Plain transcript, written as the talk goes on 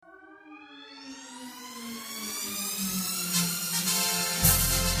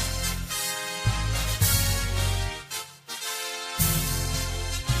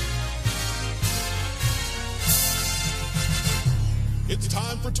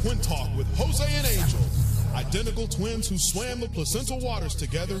for Twin Talk with Jose and Angel. Identical twins who swam the placental waters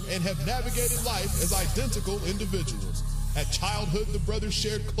together and have navigated life as identical individuals. At childhood, the brothers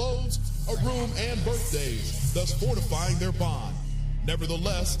shared clothes, a room, and birthdays, thus fortifying their bond.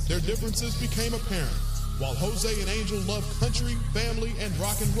 Nevertheless, their differences became apparent. While Jose and Angel love country, family, and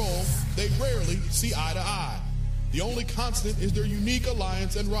rock and roll, they rarely see eye to eye. The only constant is their unique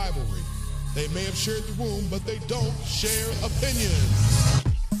alliance and rivalry. They may have shared the room, but they don't share opinions.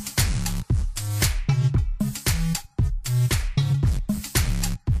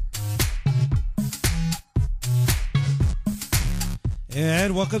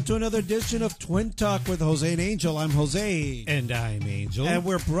 And welcome to another edition of Twin Talk with Jose and Angel. I'm Jose. And I'm Angel. And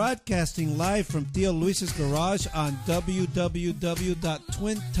we're broadcasting live from Tio Luis's garage on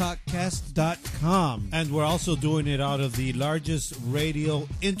www.twintalkcast.com. And we're also doing it out of the largest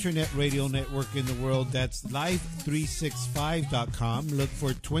internet radio network in the world. That's live365.com. Look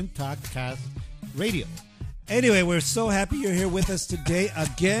for Twin Talk Cast Radio. Anyway, we're so happy you're here with us today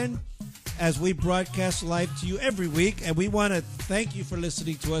again, as we broadcast live to you every week, and we want to thank you for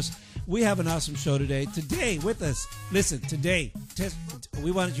listening to us. We have an awesome show today. Today with us, listen, today, we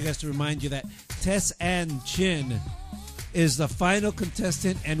wanted you guys to remind you that Tess Ann Chin is the final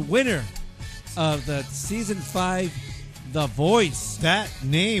contestant and winner of the Season 5 The Voice. That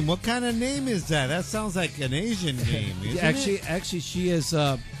name, what kind of name is that? That sounds like an Asian name, isn't it? Actually, she is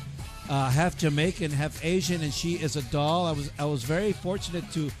half Jamaican, half Asian, and she is a doll. I was very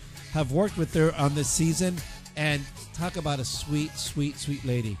fortunate to have worked with her on this season, and talk about a sweet, sweet, sweet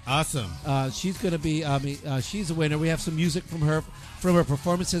lady. Awesome. She's going to be, she's a winner. We have some music from her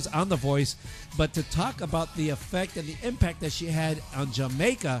performances on The Voice, but to talk about the effect and the impact that she had on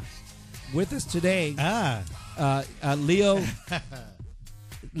Jamaica, with us today,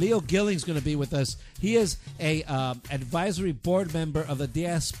 Leo Gilling's going to be with us. He is a advisory board member of the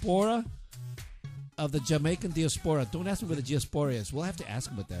diaspora, of the Jamaican diaspora. Don't ask me what the diaspora is. We'll have to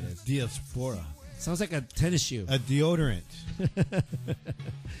ask him what that is. Diaspora. Sounds like a tennis shoe. A deodorant.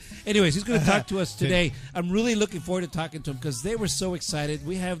 Anyways, he's going to talk to us today. I'm really looking forward to talking to him because they were so excited.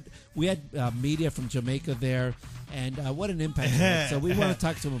 We had media from Jamaica there, and what an impact it had. So we want to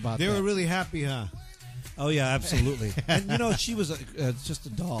talk to him about that. They were really happy, huh? Oh, yeah, absolutely. And, she was just a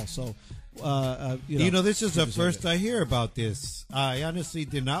doll, so... this is the first I hear about this. I honestly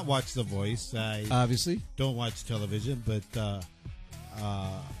did not watch The Voice. I obviously don't watch television, but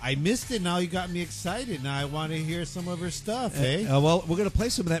I missed it. Now you got me excited. Now I want to hear some of her stuff. Well, we're going to play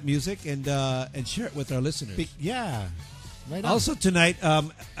some of that music and share it with our listeners. Yeah. Right on. Also tonight,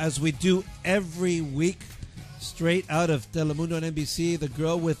 as we do every week, straight out of Telemundo on NBC, the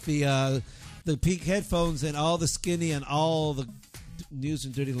girl with the pink headphones and all the skinny and all the news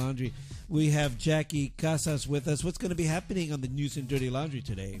and dirty laundry. We have Jackie Casas with us. What's going to be happening on the News and Dirty Laundry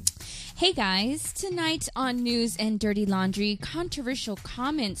today? Hey guys, tonight on News and Dirty Laundry, controversial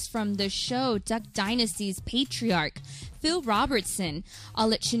comments from the show Duck Dynasty's patriarch, Phil Robertson. I'll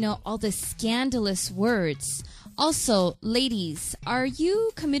let you know all the scandalous words. Also, ladies, are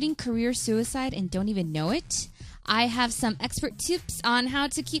you committing career suicide and don't even know it? I have some expert tips on how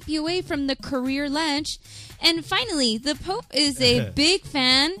to keep you away from the career ledge. And finally, the Pope is a big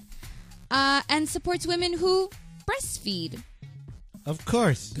fan and supports women who breastfeed. Of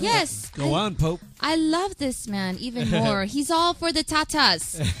course. Yes. Go on, Pope. I love this man even more. He's all for the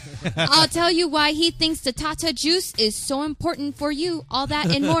tatas. I'll tell you why he thinks the tata juice is so important for you. All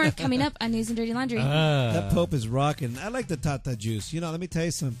that and more coming up on News and Dirty Laundry. That Pope is rocking. I like the tata juice. Let me tell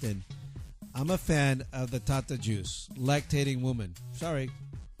you something. I'm a fan of the tata juice. Lactating woman. Sorry.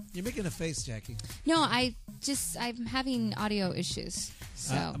 You're making a face, Jackie. No, I'm having audio issues.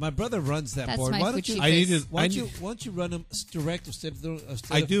 So my brother runs that that's board. my Why don't you run them direct instead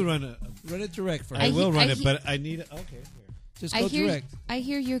I do run it. Run it direct for me. I will run it, but I need it. Okay. Just go direct. I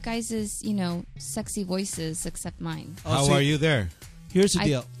hear your guys' sexy voices except mine. How are you there? Here's the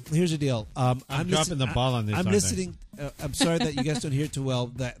deal. I'm dropping the ball on this. I'm listening. I'm sorry that you guys don't hear it too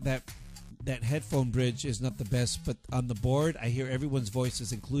well. That headphone bridge is not the best, but on the board, I hear everyone's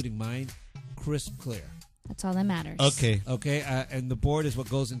voices, including mine, crisp clear. That's all that matters. Okay. And the board is what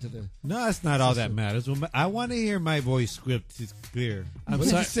goes into the... No, that's not all that matters. I want to hear my voice script is clear. I'm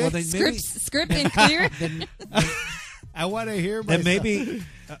sorry. Well, then maybe, script and clear? I want to hear my...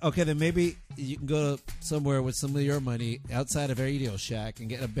 Then maybe you can go somewhere with some of your money outside of Radio Shack and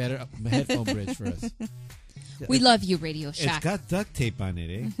get a better headphone bridge for us. We love you, Radio It's Shack. got duct tape on it,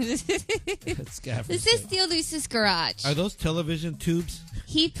 eh? It's Gaffer's This is tape. Theo Luis's garage. Are those television tubes?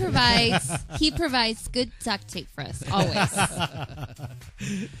 He provides good duct tape for us always.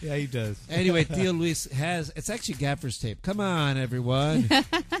 Yeah, he does. Anyway, Theo Luis it's actually Gaffer's tape. Come on, everyone.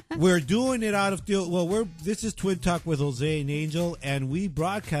 We're doing it out of Theo. Well, this is Twin Talk with Jose and Angel, and we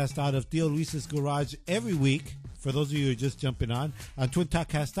broadcast out of Theo Luis's garage every week. For those of you who are just jumping on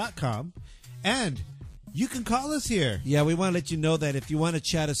twintalkcast.com, and you can call us here. Yeah, we want to let you know that if you want to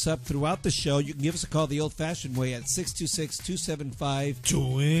chat us up throughout the show, you can give us a call the old-fashioned way at 626-275.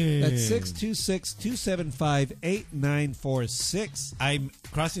 Twin. That's 626-275-8946. I'm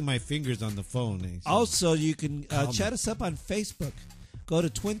crossing my fingers on the phone. Eh? So- Also, you can Call me. chat us up on Facebook. Go to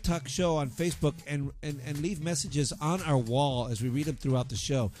Twin Talk Show on Facebook and leave messages on our wall as we read them throughout the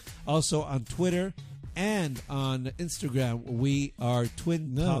show. Also on Twitter and on Instagram, we are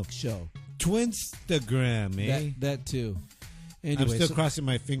Twin Talk Show. Twinstagram, eh? That too. I'm Anyway, still crossing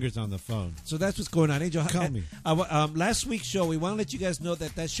my fingers on the phone. so that's what's going on. Angel, Call me. Last week's show, we want to let you guys know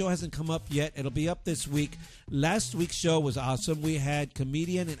that show hasn't come up yet. It'll be up this week. Last week's show was awesome. We had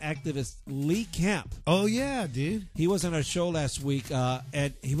comedian and activist Lee Camp. Oh, yeah, dude. He was on our show last week,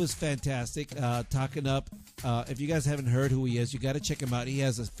 and he was fantastic, talking up. If you guys haven't heard who he is, you got to check him out. He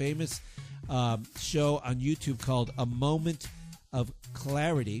has a famous show on YouTube called A Moment of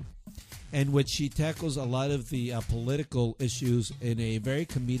Clarity, in which he tackles a lot of the political issues in a very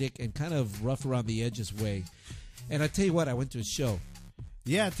comedic and kind of rough around the edges way. And I tell you what, I went to his show.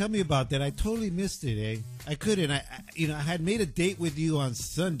 Yeah, tell me about that. I totally missed it, eh? I couldn't. I had made a date with you on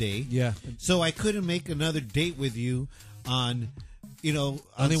Sunday. Yeah. So I couldn't make another date with you on, on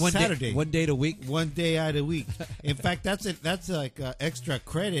Only one Saturday. day, one date a week. One day out of the week. In fact, that's like extra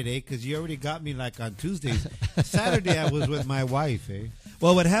credit, eh? Because you already got me like on Tuesdays. Saturday I was with my wife, eh?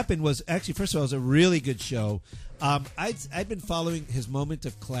 Well, what happened was, actually, first of all, it was a really good show. I'd been following his Moment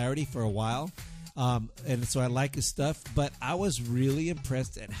of Clarity for a while, and so I like his stuff. But I was really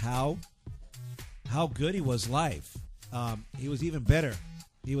impressed at how good he was live. He was even better.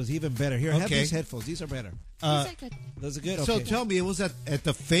 Here, have Okay. these headphones. These are better. These are good. Those are good. So Okay. tell me, it was at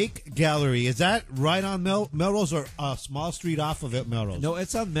the Fake Gallery. Is that right on Melrose or a small street off of it, Melrose? No,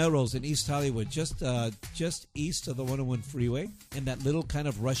 it's on Melrose in East Hollywood, just east of the 101 freeway, in that little kind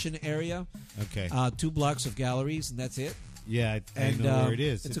of Russian area. Okay. 2 blocks of galleries, and that's it. Yeah, I And, know where it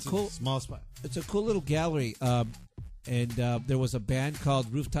is. it's a cool- small spot. It's a cool little gallery. And there was a band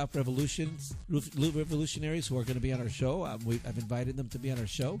called Rooftop Revolutionaries who are going to be on our show. I've invited them to be on our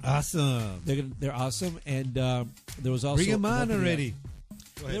show. Awesome. They're awesome, and there was also Bring him on another- already.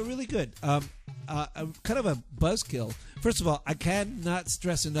 They're really good. Kind of a buzzkill. First of all, I cannot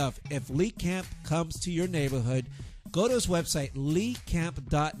stress enough: if Lee Camp comes to your neighborhood, go to his website,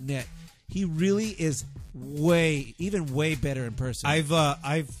 leecamp.net. He really is way better in person. I've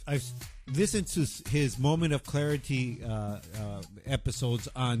listened to his Moment of Clarity episodes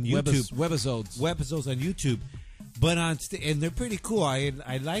on YouTube. Webisodes on YouTube, but and they're pretty cool. I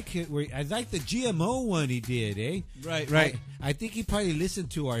like it. I like the GMO one he did. Right. I think he probably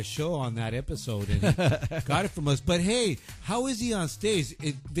listened to our show on that episode and got it from us. But hey, how is he on stage?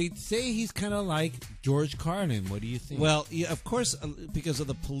 They say he's kind of like George Carlin. What do you think? Well, yeah, of course, because of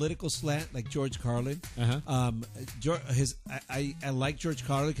the political slant, like George Carlin. Uh-huh. I like George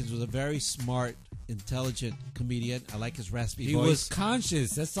Carlin because he was a very smart, intelligent comedian. I like his raspy he voice. was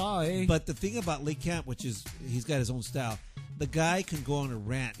conscious. That's all. Eh? But the thing about Lee Camp, which is he's got his own style. The guy can go on a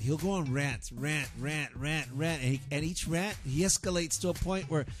rant. He'll go on rants, rant, and each rant he escalates to a point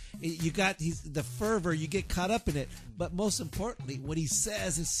where he's the fervor. You get caught up in it. But most importantly, what he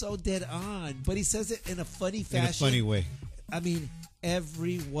says is so dead on. But he says it in a funny fashion, in a funny way. I mean,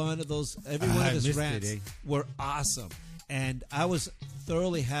 every one of his missed rants it, eh? were awesome. And I was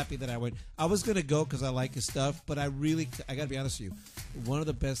thoroughly happy that I went. I was going to go because I like his stuff, but I got to be honest with you. One of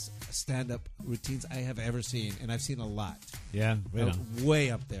the best stand-up routines I have ever seen, and I've seen a lot. Yeah, Way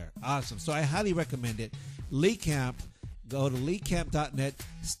up there. Awesome. So I highly recommend it. Lee Camp. Go to leecamp.net.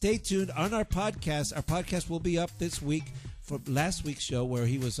 Stay tuned on our podcast. Our podcast will be up this week for last week's show where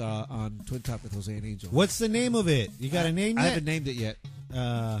he was on Twin Talk with Jose and Angel. What's the name of it? You got a name yet? I haven't named it yet.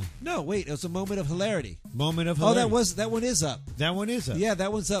 No, wait. It was a Moment of Hilarity. Moment of Oh, Hilarity. that one is up. That one is up. Yeah,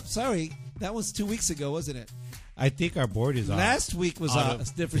 that one's up. Sorry. That was 2 weeks ago, wasn't it? I think our board is on. Last week was Out a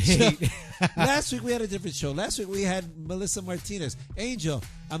of different show. Last week we had a different show. Last week we had Melissa Martinez. Angel,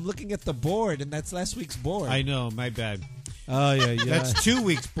 I'm looking at the board, and that's last week's board. I know, my bad. Oh, yeah. That's 2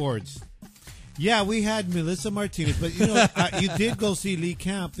 weeks boards. Yeah, we had Melissa Martinez, but you did go see Lee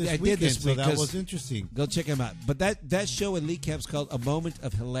Camp this Yeah, I weekend, did this week, so that 'cause- was interesting. Go check him out. But that show with Lee Camp's called A Moment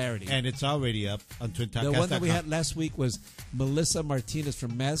of Hilarity. And it's already up on TwinTalkcast.com. The one that we had last week was Melissa Martinez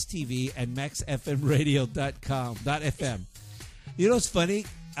from Maz TV and MaxFMRadio.com.fm. You know what's funny?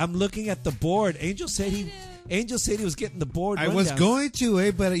 I'm looking at the board. Angel said he was getting the board. I was rundown. going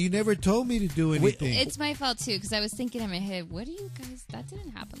to, but you never told me to do anything. It's my fault too, because I was thinking in my head, "What do you guys? That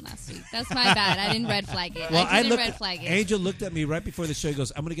didn't happen last week. That's my bad. I didn't red flag it. Well, I didn't red flag it." Angel looked at me right before the show. He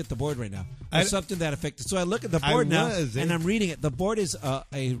goes, "I'm going to get the board right now," or I- something to that effect. So I look at the board and I'm reading it. The board is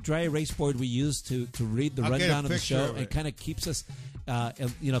a dry erase board we use to read the I'll get a rundown of the picture show of and it. kind of keeps us,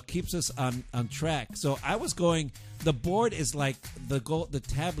 keeps us on track. So I was going. The board is like the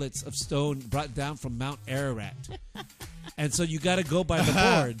tablets of stone brought down from Mount Ararat. And so you got to go by the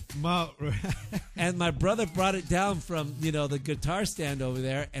board. And my brother brought it down from, the guitar stand over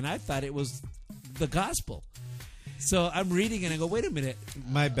there, and I thought it was the gospel. So I'm reading it and I go, wait a minute.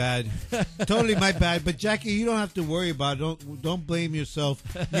 My bad. Totally my bad. But Jackie, you don't have to worry about it. Don't blame yourself.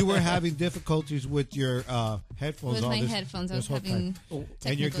 You were having difficulties with your headphones. With all my this- headphones, I this was whole having time. technical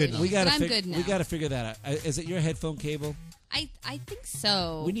And you're good now. issues. But I'm good now. We got to figure that out. Is it your headphone cable? I think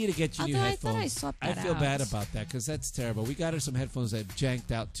so. We need to get you new Although headphones. I thought I swapped that feel out. bad about that because that's terrible. We got her some headphones that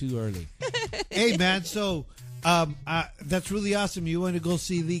janked out too early. Hey, man, so that's really awesome. You went to go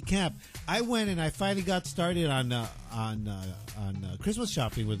see Lee Camp. I went and I finally got started on Christmas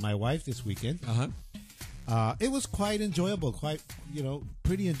shopping with my wife this weekend. It was quite enjoyable,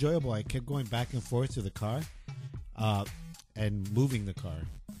 pretty enjoyable. I kept going back and forth to the car and moving the car.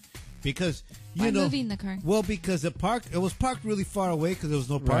 Because Why moving the car? Well, because it was parked really far away because there was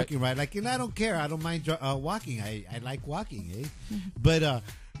no parking right. Like, and I don't care. I don't mind walking. I like walking, But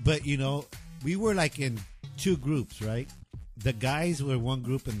we were like in two groups, right? The guys were one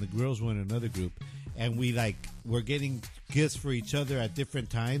group and the girls were in another group, and we were getting gifts for each other at different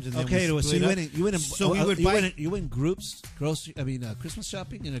times. And then Okay, we so split you went in. up. So we would buy. You went in groups. Christmas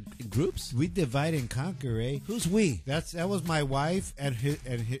shopping in groups. We divide and conquer, eh? Who's we? That was my wife and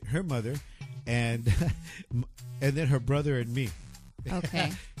her mother, and then her brother and me.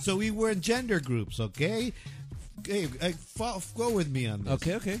 Okay. So we were in gender groups. Okay, go with me on this.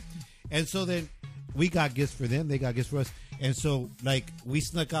 Okay. And so then we got gifts for them. They got gifts for us. And so we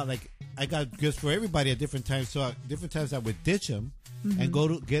snuck out. I got gifts for everybody at different times. So at different times I would ditch them and go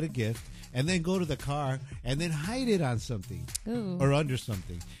to get a gift, and then go to the car and then hide it on something or under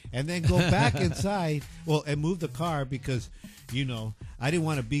something, and then go back inside. Well, and move the car because I didn't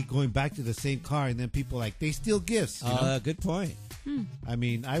want to be going back to the same car and then people they steal gifts. Good point. I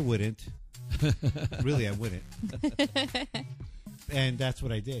mean, I wouldn't. Really, I wouldn't. And that's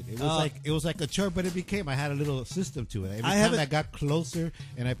what I did. It was like a chore, but I had a little system to it. Every time I got closer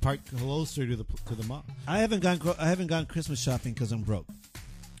and I parked closer to the mall. I haven't gone Christmas shopping because I'm broke,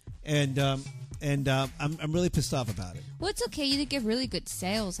 and I'm really pissed off about it. Well, it's okay. You did get really good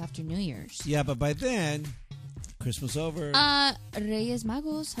sales after New Year's. Yeah, but by then, Christmas over. Reyes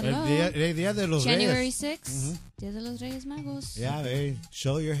Magos. Hello. Dia de los January Reyes. 6th. Dia de los Reyes Magos. Yeah, hey,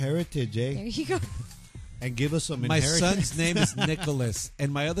 show your heritage, eh? There you go. And give us some My inheritance. son's name is Nicholas,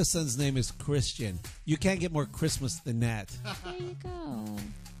 and my other son's name is Christian. You can't get more Christmas than that. There you go.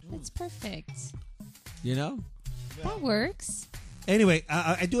 That's perfect. That works. Anyway,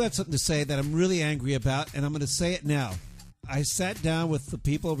 I do have something to say that I'm really angry about, and I'm going to say it now. I sat down with the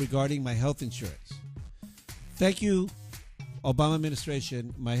people regarding my health insurance. Thank you, Obama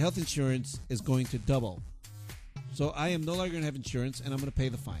administration. My health insurance is going to double. So I am no longer going to have insurance, and I'm going to pay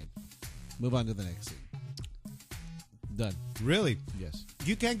the fine. Move on to the next thing. Done. Really? Yes.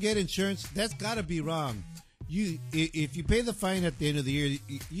 You can't get insurance. That's got to be wrong. If you pay the fine at the end of the year,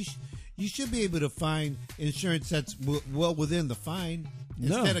 you should be able to find insurance that's well within the fine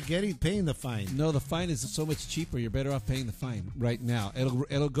instead of paying the fine. No, the fine is so much cheaper. You're better off paying the fine right now.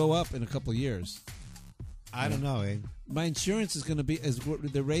 It'll go up in a couple of years. I don't know, eh? My insurance is going to be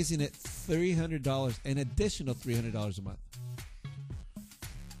they're raising it $300, an additional $300 a month.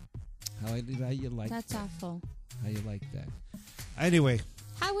 How you like That's that? awful. How you like that? Anyway,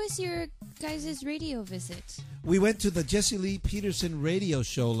 How was your guys' radio visit? we went to the Jesse Lee Peterson radio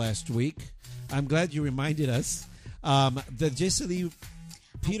show last week. I'm glad you reminded us. The Jesse Lee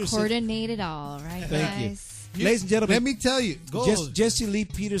Peterson. Coordinate it all, right, Thank you. guys? Ladies and gentlemen, Let me tell you. Jesse Lee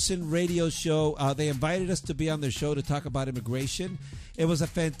Peterson radio show. They invited us to be on their show to talk about immigration. It was a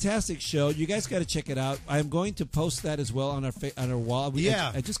fantastic show. You guys got to check it out. I'm going to post that as well on our wall.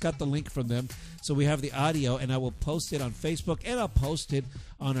 I just got the link from them, so we have the audio, and I will post it on Facebook and I'll post it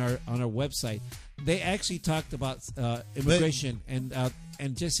on our website. They actually talked about immigration, and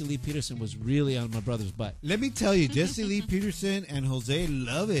and Jesse Lee Peterson was really on my brother's butt. Let me tell you, Jesse Lee Peterson and Jose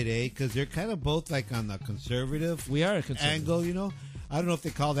love it, because they're kind of both like on the conservative We are a conservative. angle, I don't know if they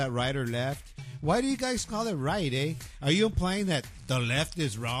call that right or left. Why do you guys call it right, eh? Are you implying that the left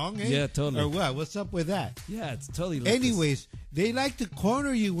is wrong, eh? Yeah, totally. Or what? What's up with that? Yeah, it's totally leftist. Anyways, they like to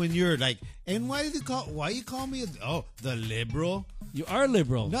corner you when you're like, and why you call me the liberal? You are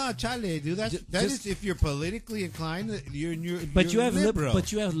liberal. No, chale, dude. That Just- is if you're politically inclined, you're But you you're have liberal.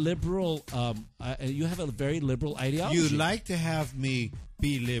 but you have liberal. You have a very liberal ideology. You like to have me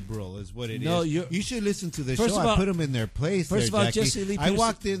be liberal, is what it is. No, you should listen to the First show. of all- I put them in their place. first of there, all, Jackie. Jesse Lee I Peterson-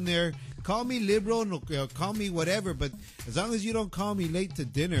 walked in there. Call me liberal, no, call me whatever, but as long as you don't call me late to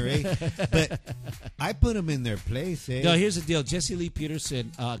dinner, eh? But I put them in their place, eh? No, here's the deal. Jesse Lee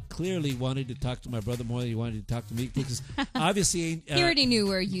Peterson clearly wanted to talk to my brother more than he wanted to talk to me because obviously He already knew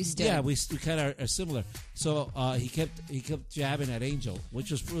where you stood. yeah, we kind of are similar. So he kept jabbing at Angel,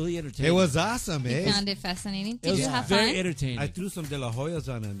 which was really entertaining. It was awesome, You eh? found it fascinating. It Did was you have very fun? entertaining. I threw some De La Hoyas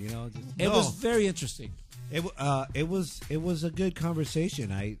on him, It was very interesting. It was a good conversation.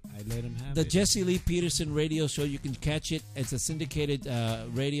 I let him have The it. Jesse Lee Peterson radio show, you can catch it. It's a syndicated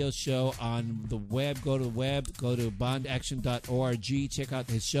radio show on the web. Go to the web, go to bondaction.org, check out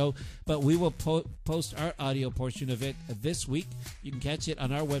his show. But we will post our audio portion of it this week. You can catch it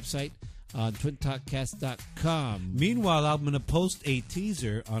on our website on twintalkcast.com. Meanwhile, I'm going to post a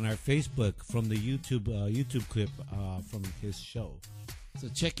teaser on our Facebook from the YouTube clip from his show. So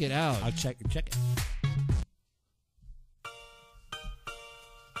check it out. I'll check it.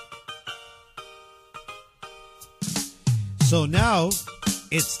 So now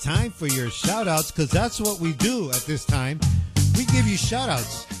it's time for your shout outs because that's what we do at this time. We give you shout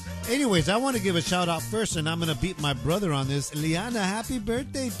outs. Anyways, I want to give a shout out first, and I'm going to beat my brother on this. Liana, happy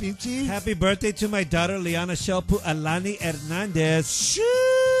birthday, Pichi. Happy birthday to my daughter, Liana Shelpu Alani Hernandez. Shoo!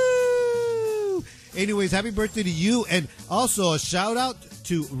 Anyways, happy birthday to you. And also a shout out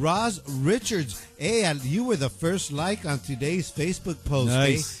to Roz Richards. Hey, you were the first like on today's Facebook post.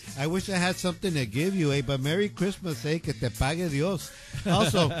 Nice. I wish I had something to give you, but Merry Christmas, que te pague Dios.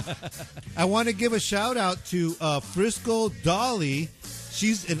 Also, I want to give a shout out to Frisco Dolly.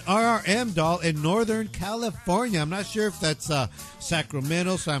 She's an RRM doll in Northern California. I'm not sure if that's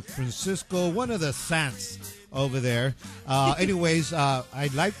Sacramento, San Francisco, one of the Sants over there. Anyways, I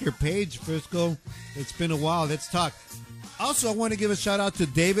like your page, Frisco. It's been a while. Let's talk. Also, I want to give a shout out to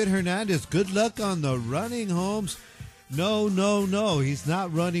David Hernandez. Good luck on the running, Holmes. No. He's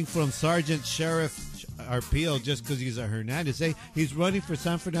not running from Sergeant Sheriff Arpio just because he's a Hernandez. Hey, he's running for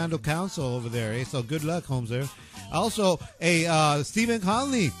San Fernando Council over there. Hey, so good luck, Holmes, there. Also, Stephen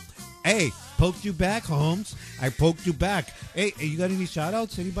Conley. Hey, poked you back, Holmes. I poked you back. Hey, you got any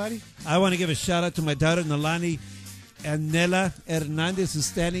shout-outs? Anybody? I want to give a shout out to my daughter, Nalani Nela Hernandez, who's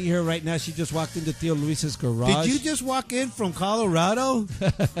standing here right now. She just walked into Theo Luis's garage. Did you just walk in from Colorado?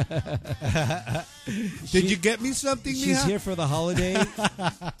 Did you get me something, She's Mija? here for the holiday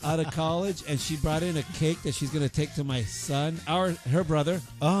out of college, and she brought in a cake that she's going to take to my son, her brother,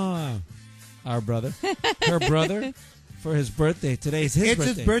 her brother, for his birthday. Today's his It's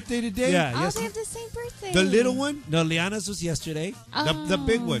birthday. his birthday today? Yeah, Oh, yes. they have the same birthday. The little one? No, Liana's was yesterday, The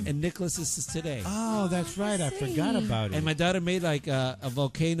big one? and Nicholas's is today. Oh, that's right. I forgot about it. And my daughter made like a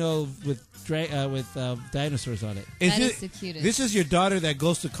volcano with dinosaurs on it. That is the cutest. This is your daughter that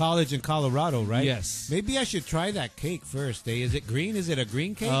goes to college in Colorado, right? Yes. Maybe I should try that cake first. Eh? Is it green? Is it a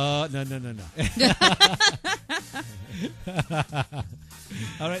green cake? No.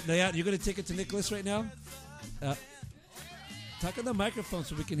 All right, Liana, you're going to take it to Nicholas right now? Talk on the microphone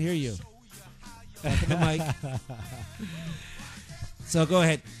so we can hear you. Talk on the mic. So go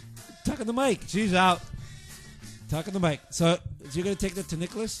ahead. Talk on the mic. She's out. Talk on the mic. So you're going to take that to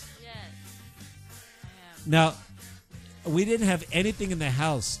Nicholas? Yes. I am. Now, we didn't have anything in the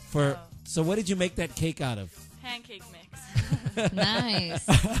house for. Oh. So what did you make that cake out of? Pancake mix. Nice.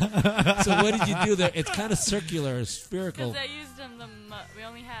 So what did you do there? It's kind of circular, spherical. Because I used we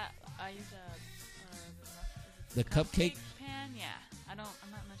only had, I used The cupcake. pan. Yeah. I'm not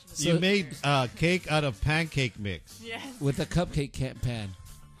much of a You made cake out of pancake mix. Yes. With a cupcake pan.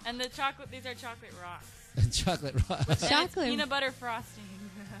 And the chocolate, these are chocolate rocks. And chocolate rock. And it's Chocolate. peanut butter frosting.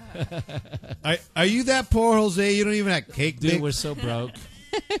 Are you that poor, Jose? You don't even have cake Dude, mix? we're so broke.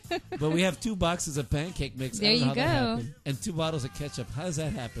 But we have 2 boxes of pancake mix. I There don't know you how that go. happened. And 2 bottles of ketchup. How does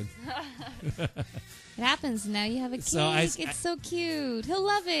that happen? It happens. Now you have a cake. So it's so cute. He'll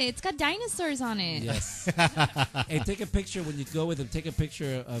love it. It's got dinosaurs on it. Yes. Hey, take a picture when you go with him. Take a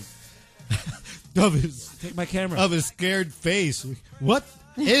picture of. Take my camera. Of his scared face. What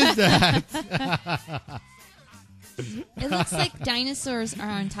is that? It looks like dinosaurs are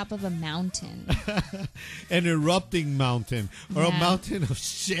on top of a mountain. An erupting mountain or a Yeah. mountain of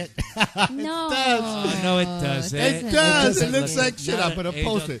shit. No. No, it doesn't. It does. doesn't It looks look like shit. not I'm gonna an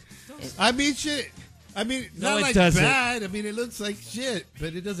post angel. it. I mean, shit. I mean, No, not it like doesn't. bad. I mean, it looks like shit,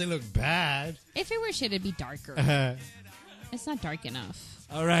 but it doesn't look bad. If it were shit, it'd be darker. It's not dark enough.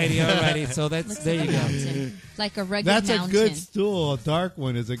 Alrighty. So that's Looks there like you a go. mountain. Like a rugged That's mountain. a good stool. A dark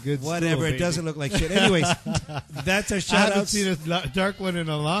one is a good Whatever. stool. It doesn't look like shit. Anyways, that's our I shout haven't outs. seen a dark one in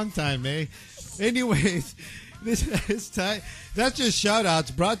a long time, eh? Anyways, this is time. That's just shout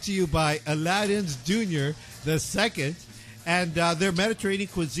outs brought to you by Aladdin's Jr. the Second and their Mediterranean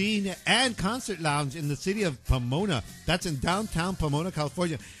cuisine and concert lounge in the city of Pomona. That's in downtown Pomona,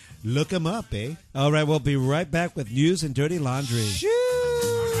 California. Look them up, eh? All right, we'll be right back with news and dirty laundry.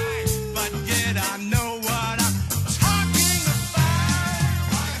 But yet I know what I'm talking about.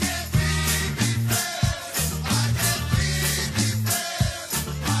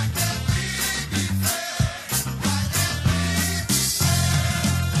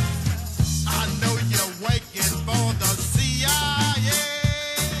 I know you're waiting for the CIA.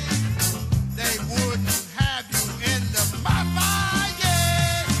 They wouldn't have you in the mafia.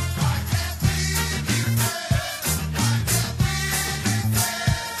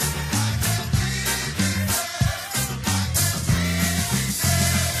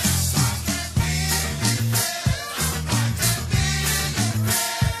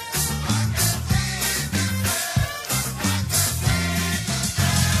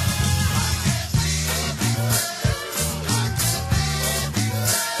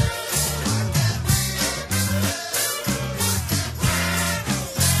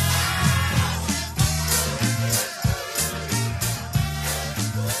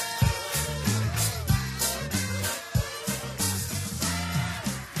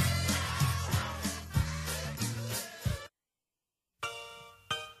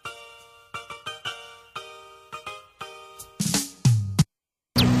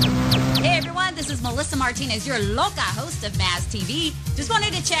 Hey everyone, this is Melissa Martinez, your loca host of Maz TV. Just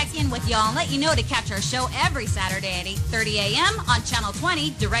wanted to check in with y'all and let you know to catch our show every Saturday at 8:30 a.m. on Channel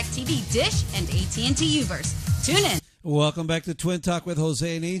 20, DirecTV Dish, and AT&T Uverse. Tune in. Welcome back to Twin Talk with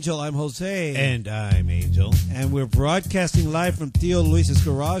Jose and Angel. I'm Jose. And I'm Angel. And we're broadcasting live from Theo Luis's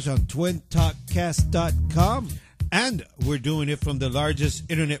garage on twintalkcast.com. And we're doing it from the largest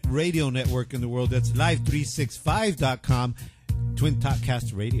internet radio network in the world. That's live365.com, Twin Talk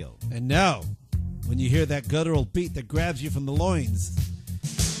Cast Radio. And now, when you hear that guttural beat that grabs you from the loins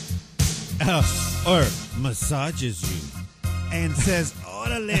Or massages you. and says,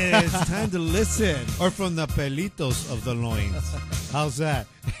 Orale, it's time to listen. Or from the pelitos of the loins. How's that?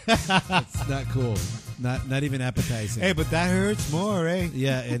 It's not cool. Not even appetizing. Hey, but that hurts more, eh?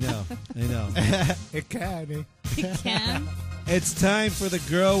 Yeah, I know. It can, eh? Can? It's time for the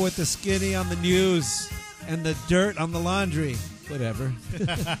girl with the skinny on the news and the dirt on the laundry. Whatever.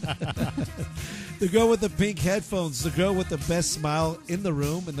 The girl with the pink headphones. The girl with the best smile in the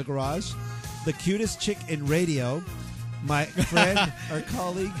room, in the garage. The cutest chick in radio. My friend, our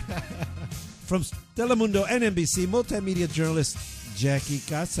colleague from Telemundo and NBC, multimedia journalist Jackie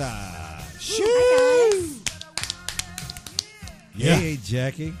Casa. Yeah. Hey,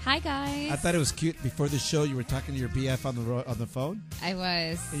 Jackie. Hi, guys. I thought it was cute. Before the show, you were talking to your BF on the phone. I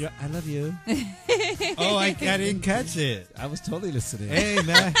was. And you're, I love you. Oh, I didn't catch it. I was totally listening. Hey,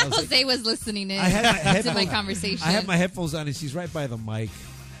 man. I was like, Jose was listening in I had my to headphones. my conversation. I have my headphones on, and she's right by the mic.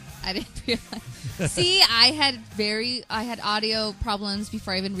 I didn't realize. See, I had audio problems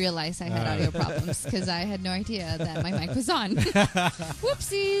before I even realized I had audio problems because I had no idea that my mic was on.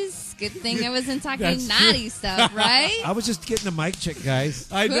 Whoopsies! Good thing I wasn't talking That's naughty stuff, right? I was just getting a mic check, guys.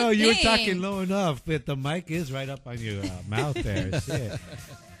 I know Good you were thing. talking low enough, but the mic is right up on your mouth there. Shit.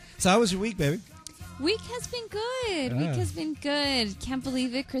 So how was your week, baby? Week has been good. Week has been good. Can't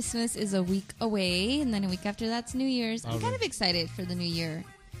believe it. Christmas is a week away, and then a week after that's New Year's. I'm kind of excited for the new year.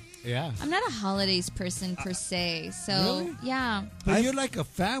 Yeah. I'm not a holidays person per se, so Really? yeah. But you're like a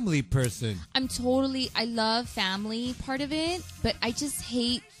family person. I love family part of it, but I just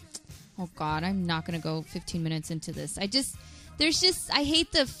hate, oh God, I'm not going to go 15 minutes into this. I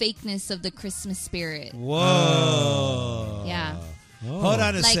hate the fakeness of the Christmas spirit. Whoa. Yeah. Hold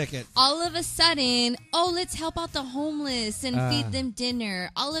on a Like, second. all of a sudden, let's help out the homeless and feed them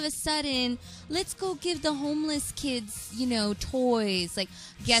dinner. All of a sudden, let's go give the homeless kids, toys. Like,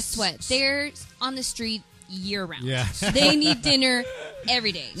 guess what? They're on the street year round. Yeah. They need dinner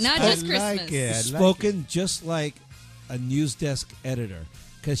every day, not just I Christmas. like it. Spoken just like a news desk editor.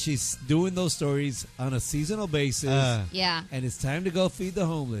 because she's doing those stories on a seasonal basis. Yeah. And it's time to go feed the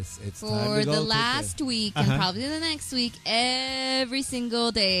homeless. It's time For to go the take last week and probably the next week, every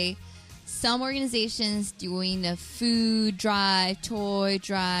single day, some organizations doing a food drive, toy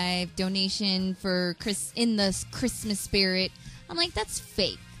drive, donation for in the Christmas spirit. I'm like, that's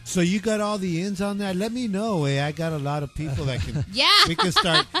fake. So you got all the ins on that? Let me know. I got a lot of people that can. Yeah. We can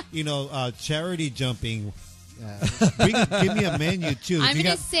start, charity jumping. Give me a menu too. I'm going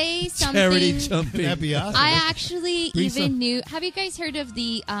to say something. charity jumping. That'd be awesome. I actually Bring even some- knew. Have you guys heard of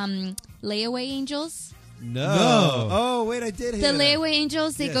the layaway angels? No. Oh, wait, I did The hear that. layaway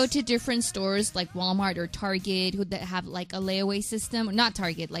angels, they Yes. go to different stores like Walmart or Target that have like a layaway system. Not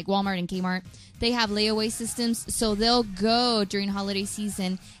Target, like Walmart and Kmart. They have layaway systems. So they'll go during holiday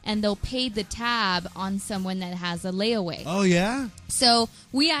season and they'll pay the tab on someone that has a layaway. Oh yeah. So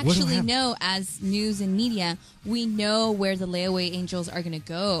we actually happen? know, as news and media, we know where the layaway angels are going to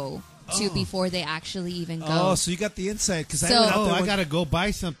go to before they actually even go. Oh, so you got the insight. Because So- I went out there I one- gotta go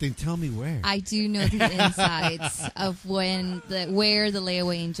buy something. Tell me where. I do know the insides of where the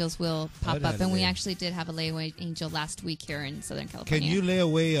layaway angels will pop Oh, up, and we yeah. actually did have a layaway angel last week here in Southern Can California. you lay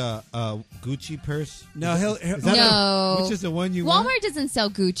away a Gucci purse? No, Is that No. which is the one you Walmart want? doesn't sell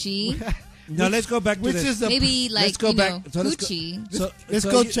Gucci. No, let's go back to Which this. is the Maybe like let's go you know, back. So let's go- Gucci. So, Let's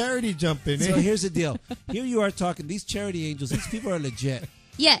so go here- charity jumping. So eh? here's the deal. Here you are talking. These charity angels. These people are legit.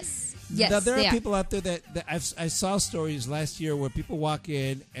 Yes, Now, there they are people out there that I saw stories last year where people walk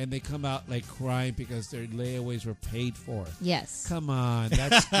in and they come out like crying because their layaways were paid for. Yes. Come on,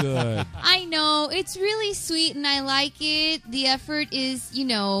 that's good. I know it's really sweet, and I like it. The effort is,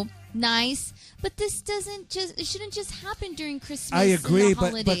 nice. But this it shouldn't just happen during Christmas. I agree, and the but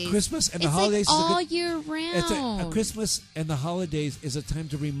holidays. Christmas and the It's holidays like is a all good- year round. It's a Christmas and the holidays is a time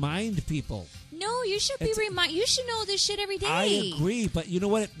to remind people. No, you should be It's- You should know this shit every day. I agree, but you know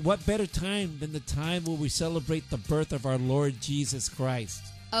what? What better time than the time where we celebrate the birth of our Lord Jesus Christ?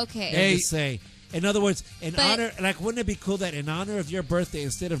 Okay. And to say, in other words, in But- honor, like, wouldn't it be cool that in honor of your birthday,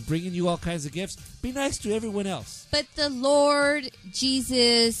 instead of bringing you all kinds of gifts, be nice to everyone else? But the Lord,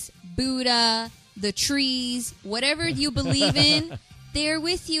 Jesus, Buddha, the trees, whatever you believe in, they're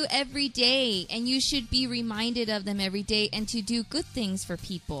with you every day, and you should be reminded of them every day and to do good things for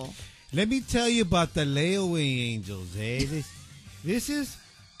people. Let me tell you about the layaway angels, eh? This is,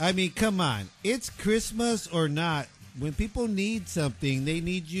 I mean, come on. It's Christmas or not. When people need something, they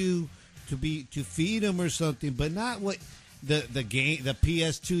need you to feed them or something, but not what the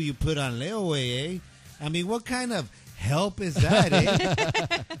PS2 you put on layaway, eh? I mean, what kind of help is that,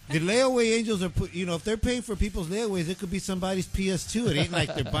 eh? The layaway angels are if they're paying for people's layaways, it could be somebody's PS2. It ain't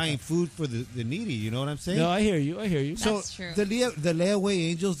like they're buying food for the needy. You know what I'm saying? No, I hear you. I hear you. That's true. The layaway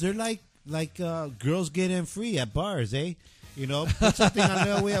angels, they're like girls get in free at bars, eh? Put something on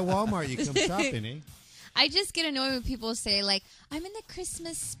layaway at Walmart, you come shopping, eh? I just get annoyed when people say, like, I'm in the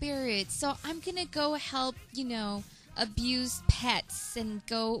Christmas spirit, so I'm going to go help, abused pets and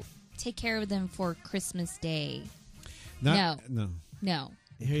go take care of them for Christmas Day. No. No.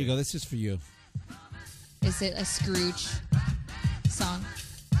 Here you go. This is for you. Is it a Scrooge song?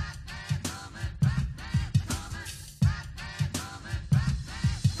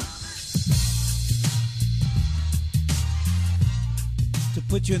 To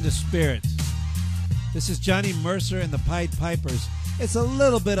put you in the spirit. This is Johnny Mercer and the Pied Pipers. It's a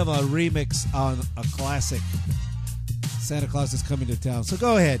little bit of a remix on a classic. Santa Claus is Coming to Town. So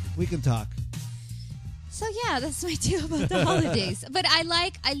go ahead. We can talk. So yeah, that's my deal about the holidays. But I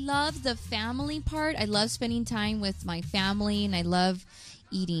love the family part. I love spending time with my family, and I love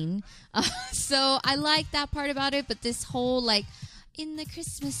eating. So I like that part about it. But this whole in the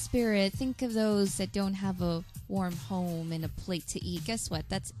Christmas spirit, think of those that don't have a warm home and a plate to eat. Guess what?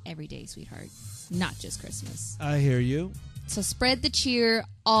 That's every day, sweetheart. Not just Christmas. I hear you. So spread the cheer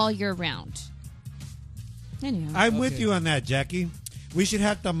all year round. Anyhow, I'm with you on that, Jackie. We should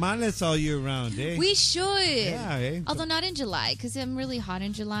have tamales all year round, eh? we should. Yeah, eh? Although not in July, because I'm really hot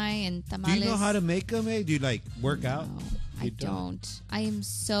in July, and Do tamales. you know how to make them, eh? Do you, work out? No, You I don't. I am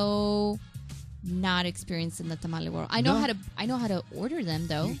so not experienced in the tamale world. I know how to order them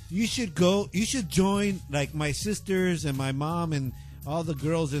though. You should go. You should join my sisters and my mom and all the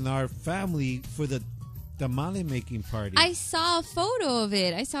girls in our family for the tamale making party. I saw a photo of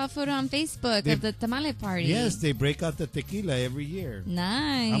it. I saw a photo on Facebook of the tamale party. Yes, they break out the tequila every year.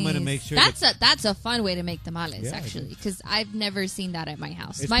 Nice. I'm gonna make sure that's a fun way to make tamales, Yeah, actually, because I've never seen that at my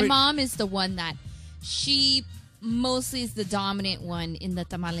house. It's My pretty- mom is the one that she mostly is the dominant one in the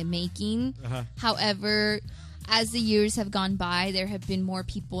tamale making. Uh-huh. However, as the years have gone by, there have been more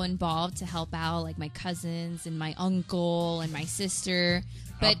people involved to help out, like my cousins and my uncle and my sister.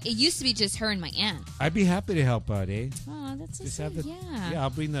 But it used to be just her and my aunt. I'd be happy to help out, eh? Oh, that's so Just sweet. have the Yeah. I'll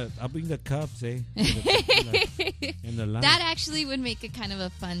bring the cups, eh? In the line. That actually would make it kind of a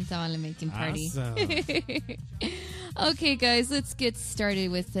fun tamale making party. Awesome. Okay, guys, let's get started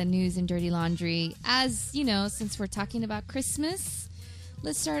with the news and dirty laundry. As you know, since we're talking about Christmas,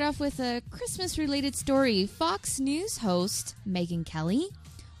 let's start off with a Christmas-related story. Fox News host Megyn Kelly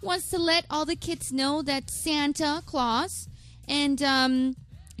wants to let all the kids know that Santa Claus and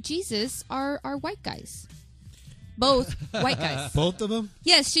Jesus are white guys. Both white guys. Both of them?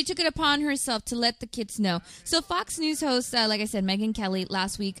 Yes, she took it upon herself to let the kids know. So Fox News host, like I said, Megyn Kelly,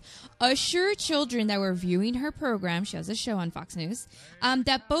 last week assured children that were viewing her program, she has a show on Fox News,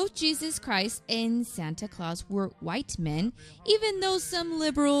 that both Jesus Christ and Santa Claus were white men, even though some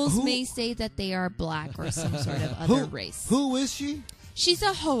liberals may say that they are black or some sort of other race. Who is she? She's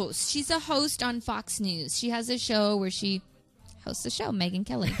a host. She's a host on Fox News. She has a show where she hosts the show, Megyn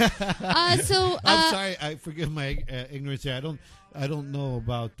Kelly. I'm sorry, I forgive my ignorance here. I don't know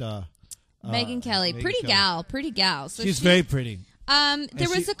about Megyn Kelly. Megyn Pretty Kelly. gal. So She's very pretty. There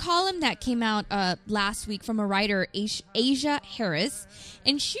was a column that came out last week from a writer, Asia Harris,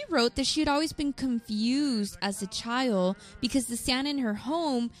 and she wrote that she had always been confused as a child because the Santa in her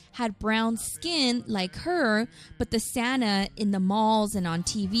home had brown skin like her, but the Santa in the malls and on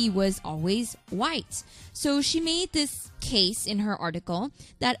TV was always white. So she made this case in her article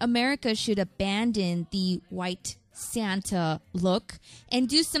that America should abandon the white Santa look and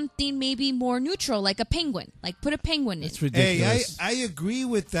do something maybe more neutral, like a penguin, like put a penguin in. It's ridiculous. Hey, I agree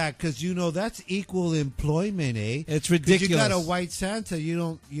with that because that's equal employment, eh? It's 'Cause ridiculous. You got a white Santa, you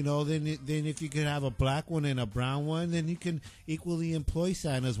don't, then if you can have a black one and a brown one, then you can equally employ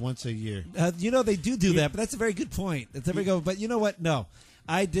Santas once a year. They do that, but that's a very good point. That's a very good. But you know what? No,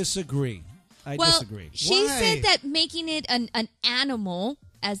 I disagree. I disagree. She Why? said that making it an animal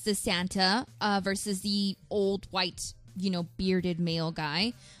as the Santa versus the old white, bearded male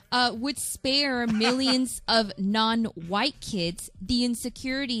guy would spare millions of non-white kids the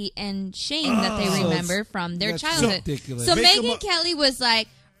insecurity and shame that they remember from their that's childhood. so ridiculous. So Make 'em Megyn a- Kelly was like,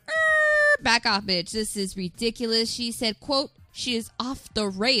 back off, bitch. This is ridiculous. She said, quote, she is off the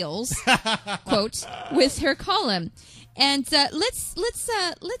rails, quote, with her column. And let's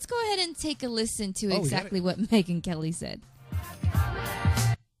go ahead and take a listen to exactly what Megyn Kelly said.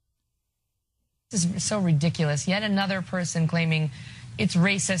 This is so ridiculous. Yet another person claiming it's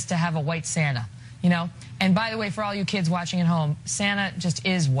racist to have a white Santa, And by the way, for all you kids watching at home, Santa just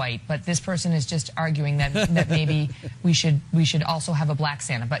is white, but this person is just arguing that maybe we should also have a black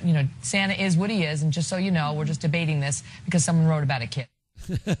Santa. But, Santa is what he is, and just so you know, we're just debating this because someone wrote about a kid.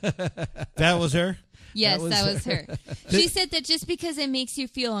 That was her? Yes, that was her. She said that just because it makes you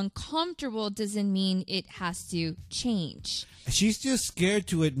feel uncomfortable doesn't mean it has to change. She's just scared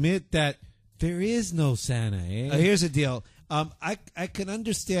to admit that there is no Santa, eh? Here's the deal. I can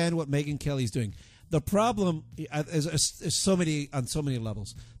understand what Megyn Kelly's doing. The problem is so many on so many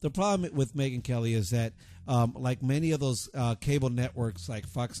levels. The problem with Megyn Kelly is that, like many of those cable networks, like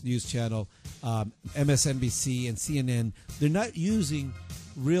Fox News Channel, MSNBC, and CNN, they're not using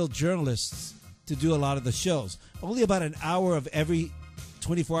real journalists to do a lot of the shows. Only about an hour of every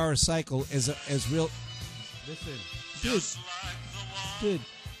 24-hour cycle is real. Listen,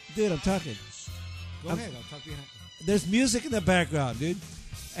 dude, I'm talking. Go ahead, I'll talk behind. There's music in the background, dude.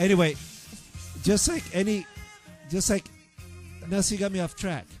 Anyway, now you got me off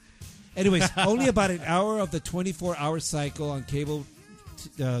track. Anyways, only about an hour of the 24-hour cycle on cable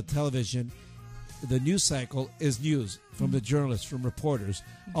television, the news cycle, is news from the journalists, from reporters.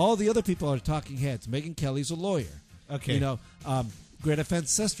 All the other people are talking heads. Megyn Kelly's a lawyer. Okay. Greta Van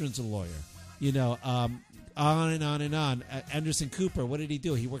Sustren's a lawyer. On and on and on. Anderson Cooper, what did he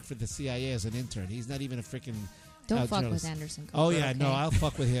do? He worked for the CIA as an intern. He's not even a freaking Don't fuck journalist. with Anderson Cooper. Oh, yeah, okay? no, I'll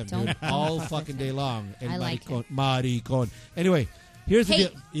fuck with him, Don't dude. All fucking day long. And I like him. Maricon. Anyway, here's the Hey.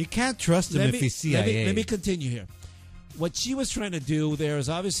 deal. You can't trust him Let if me- he's CIA. Let me continue here. What she was trying to do there is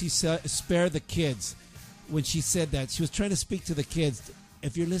obviously spare the kids. When she said that, she was trying to speak to the kids.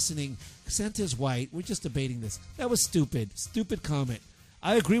 If you're listening, Santa's white. We're just debating this. That was stupid. Stupid comment.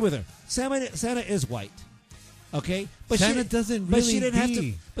 I agree with her. Santa is white. Okay, but Santa doesn't But she really didn't have to.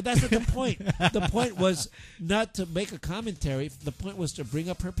 be. But that's not the point. The point was not to make a commentary. The point was to bring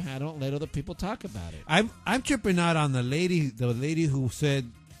up her panel and let other people talk about it. I'm tripping out on the lady who said,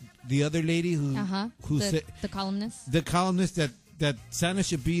 the other lady who said, the columnist. the columnist that Santa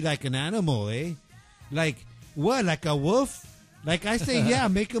should be like an animal, eh? Like what? Like a wolf? Like I say, yeah,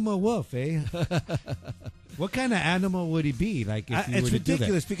 make him a wolf, eh? What kind of animal would he be? Like if he It's were to do that?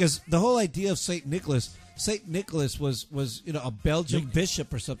 ridiculous because the whole idea of Saint Nicholas was a Belgian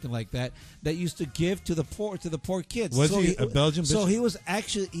bishop or something like that used to give to the poor kids. Was he a Belgian So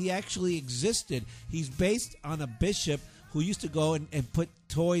bishop? he actually existed. He's based on a bishop who used to go and put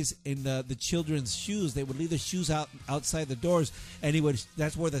toys in the children's shoes. They would leave the shoes outside the doors, and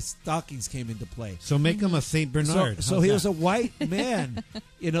that's where the stockings came into play. So make him a Saint Bernard. So How's he that? was a white man.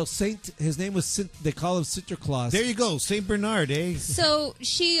 His name was they call him Sinterklaas. There you go, Saint Bernard, eh? So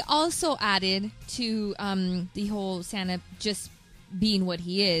she also added to the whole Santa just being what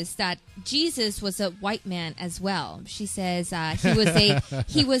he is, that Jesus was a white man as well. She says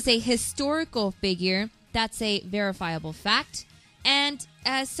he was a historical figure. That's a verifiable fact. And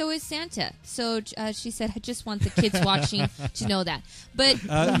so is Santa. So she said, I just want the kids watching to know that. But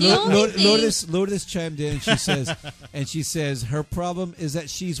the only thing... Lourdes chimed in and she says her problem is that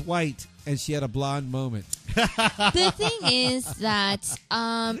she's white and she had a blonde moment. The thing is that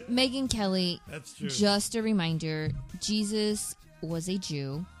Megyn Kelly, That's true. just a reminder, Jesus was a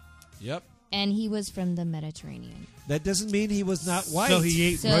Jew. Yep. And he was from the Mediterranean. That doesn't mean he was not white. So he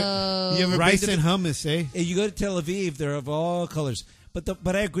ate So- you ever rice and hummus, eh? Hey, you go to Tel Aviv, they're of all colors. But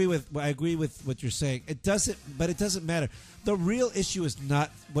I agree with what you're saying. It doesn't matter. The real issue is not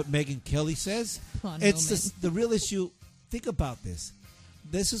what Megyn Kelly says. Blonde It's the real issue. Think about this.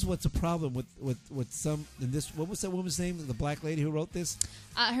 This is what's a problem with some in this. What was that woman's name? The black lady who wrote this.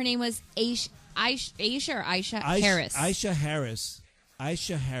 Her name was Aisha Harris.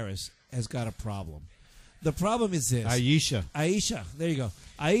 Aisha Harris has got a problem. The problem is this. Aisha. There you go.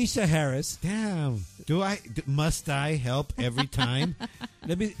 Aisha Harris. Damn. Must I help every time?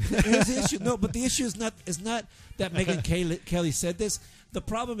 Here's the issue. No, but the issue is not that Megyn Kelly said this. The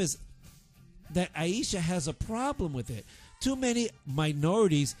problem is that Aisha has a problem with it. Too many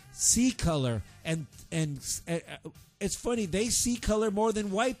minorities see color, and it's funny, they see color more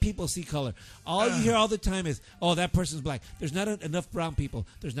than white people see color. All you hear all the time is, "Oh, that person's black." There's not enough brown people.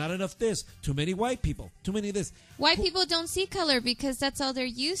 There's not enough this. Too many white people. Too many this. White people don't see color because that's all they're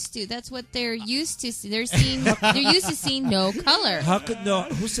used to. That's what they're used to. They're used to seeing no color. How could no?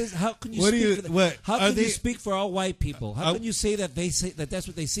 Who says? How can you? You speak for all white people? How can you say that they say that's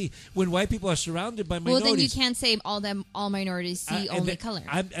what they see when white people are surrounded by minorities? Well, then you can't say all minorities see only color.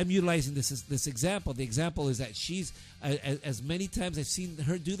 I'm utilizing this example. The example is that she's as many times I've seen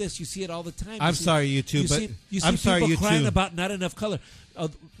her do this. You see it all the time. I'm sorry, you too, but I'm sorry, you crying too. about not enough color.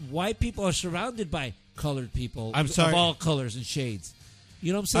 White people are surrounded by colored people. I'm sorry. Of all colors and shades.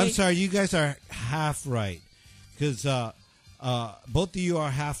 You know what I'm saying? I'm sorry, you guys are half right because both of you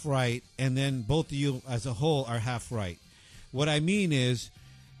are half right, and then both of you as a whole are half right. What I mean is,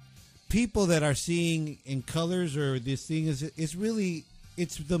 people that are seeing in colors or this thing is really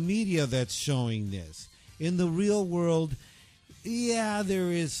it's the media that's showing this. In the real world, yeah,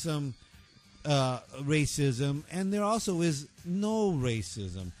 there is some racism, and there also is no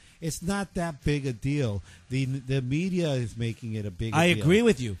racism. It's not that big a deal. The media is making it a big. I deal. agree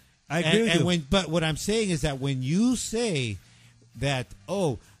with you. But what I'm saying is that when you say that,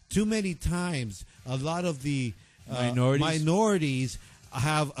 too many times, a lot of the minorities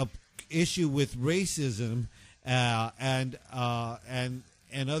have a issue with racism,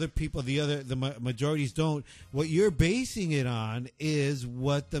 and other people, the majorities don't. What you're basing it on is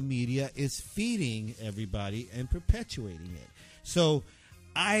what the media is feeding everybody and perpetuating it. So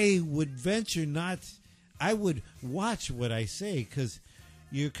I would venture not. I would watch what I say because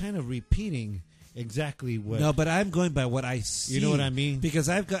you're kind of repeating exactly what. No, but I'm going by what I see. You know what I mean? Because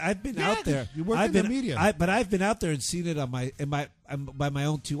I've been out there. You work in the media. But I've been out there and seen it by my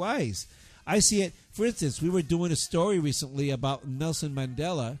own two eyes. I see it. For instance, we were doing a story recently about Nelson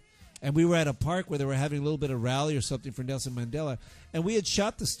Mandela, and we were at a park where they were having a little bit of rally or something for Nelson Mandela, and we had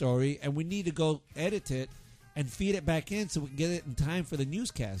shot the story, and we need to go edit it and feed it back in so we can get it in time for the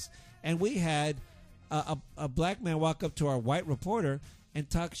newscast. And we had a black man walk up to our white reporter and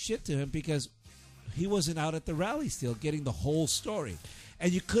talk shit to him because he wasn't out at the rally still getting the whole story.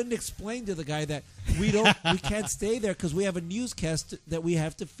 And you couldn't explain to the guy that we can't stay there because we have a newscast that we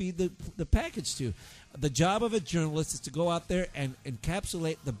have to feed the package to. The job of a journalist is to go out there and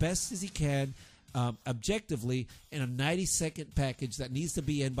encapsulate the best as he can, objectively, in a 90-second package that needs to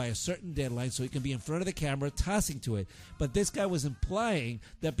be in by a certain deadline so he can be in front of the camera tossing to it. But this guy was implying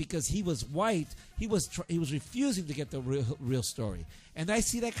that because he was white, he was refusing to get the real story. And I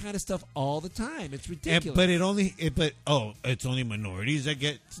see that kind of stuff all the time. It's ridiculous. It's only minorities that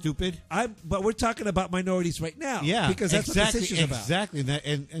get stupid. But we're talking about minorities right now. Yeah, because that's what this issue's about. Exactly.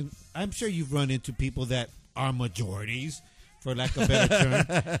 And I'm sure you've run into people that are majorities, for lack of a better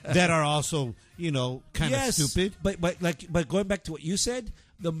term, that are also, kind of stupid. But going back to what you said,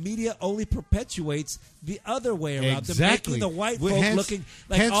 the media only perpetuates the other way around. Exactly. They're making the white folk Hence- looking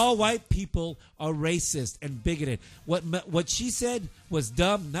like hence- all white people are racist and bigoted. What she said was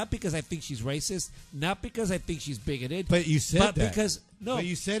dumb, not because I think she's racist, not because I think she's bigoted. But you said but that. because no, But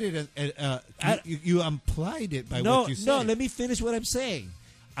you said it. You implied it by what you said. No, let me finish what I'm saying.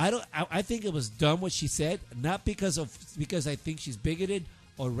 I think it was dumb what she said, not because I think she's bigoted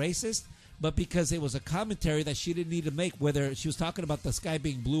or racist, but because it was a commentary that she didn't need to make, whether she was talking about the sky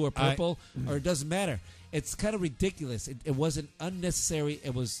being blue or purple, or it doesn't matter. It's kind of ridiculous. It wasn't unnecessary.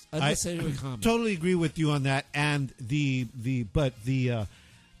 It was unnecessary comment. Totally agree with you on that. And the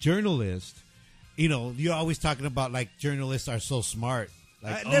journalist, you're always talking about like journalists are so smart.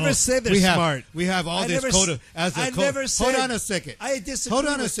 Like, I never said they're smart. We have all this never code s- of as a I code. never said- Hold on a second. I disagree Hold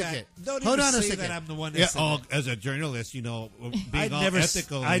on a with that. second. Don't Hold even on a say second. that I'm the one that Yeah, said that. as a journalist, being I all never s-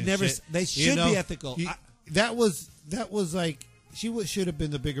 ethical. I and never shit, s- they should be ethical. That was like should have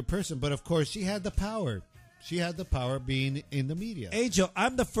been the bigger person, but of course she had the power. She had the power being in the media. Angel,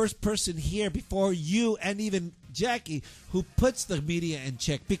 I'm the first person here before you and even Jackie who puts the media in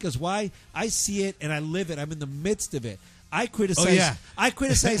check. Because why? I see it and I live it. I'm in the midst of it. I criticize. Oh, yeah. I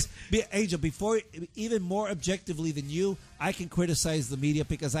criticize Angel before, even more objectively than you. I can criticize the media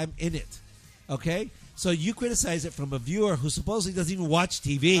because I'm in it. Okay, so you criticize it from a viewer who supposedly doesn't even watch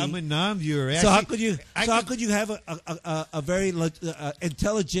TV. I'm a non-viewer. So Actually, how could you have a very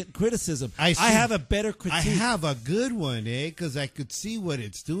intelligent criticism? I have a better critique. I have a good one, because I could see what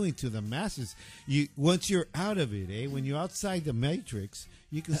it's doing to the masses. Once you're out of it, when you're outside the matrix,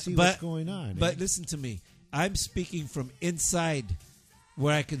 you can see what's going on. But listen to me. I'm speaking from inside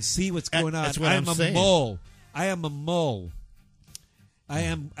where I can see what's going on. That's what I'm a saying. mole. I am a mole. I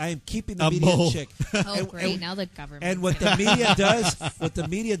am keeping the A media mole. in check. Oh, great. Now the government. And what the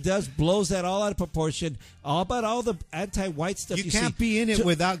media does, blows that all out of proportion. All about all the anti-white stuff you can't see. be in it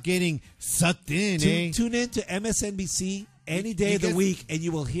without getting sucked in, Tune in to MSNBC any day of the week, and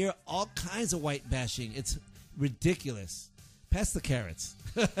you will hear all kinds of white bashing. It's ridiculous. Pass the carrots.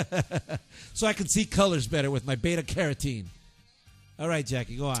 So I can see colors better with my beta carotene. All right,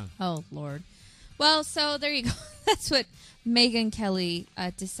 Jackie, go on. Oh, Lord. Well, so there you go. That's what Megyn Kelly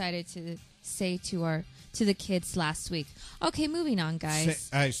decided to say to the kids last week. Okay, moving on, guys.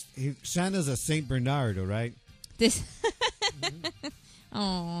 Santa's a Saint Bernard, all right? This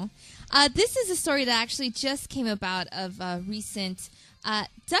this is a story that actually just came about of recent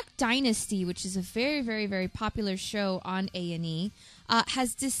Duck Dynasty, which is a very, very, very popular show on A&E,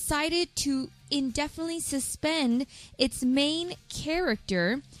 has decided to indefinitely suspend its main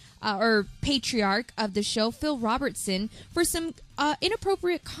character or patriarch of the show, Phil Robertson, for some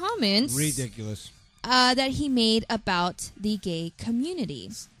inappropriate comments Ridiculous. That he made about the gay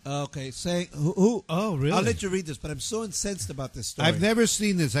community. Okay, saying who? Oh, really? I'll let you read this, but I'm so incensed about this story. I've never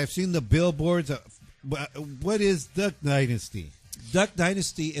seen this. I've seen the billboards. What is Duck Dynasty? Duck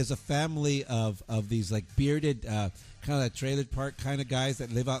Dynasty is a family of these like bearded, kind of like trailer park kind of guys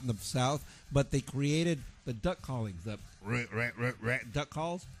that live out in the South, but they created the duck callings, the duck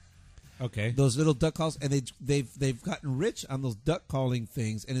calls. Okay. Those little duck calls, and they've gotten rich on those duck calling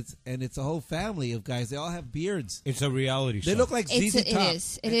things, and it's a whole family of guys. They all have beards. It's a reality show. They look like ZZ Top.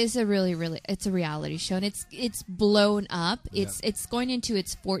 It is a really it's a reality show, and it's blown up. It's going into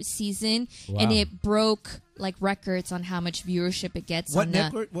its 4th season, and it broke like records on how much viewership it gets. What on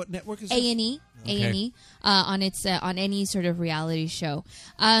network? What network is this? A&E. A&E on its on any sort of reality show.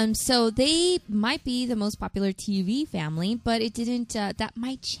 So they might be the most popular TV family, but it didn't. That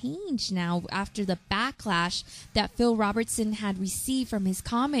might change now after the backlash that Phil Robertson had received from his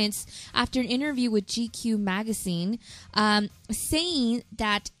comments after an interview with GQ magazine, saying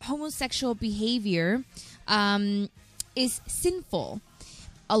that homosexual behavior is sinful,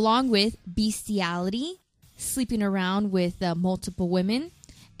 along with bestiality, sleeping around with multiple women.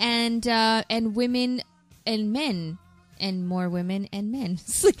 And women and men and more women and men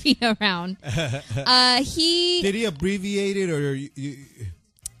sleeping around. Did he abbreviate it or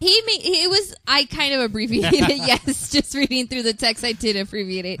I kind of abbreviated it. Yes, just reading through the text, I did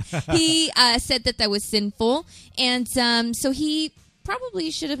abbreviate it. He said that was sinful, and so he probably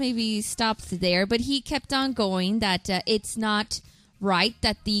should have maybe stopped there, but he kept on going that it's not right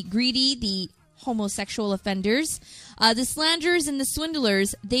that the greedy, the homosexual offenders, the slanderers and the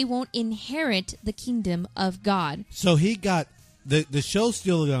swindlers, they won't inherit the kingdom of God. So he got the show's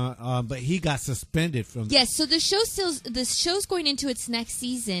still on, but he got suspended from. Yes, so the show's going into its next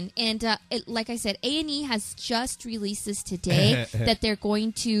season, and like I said, A&E has just released this today that they're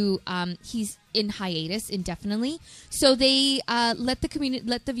going to. in hiatus indefinitely. So they let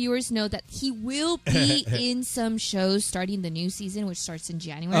the viewers know that he will be in some shows starting the new season, which starts in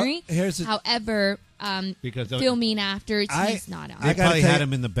January. However, because filming after he's not out. I probably had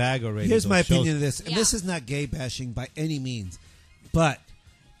him in the bag already. Here's my shows. opinion of this, and this is not gay bashing by any means, but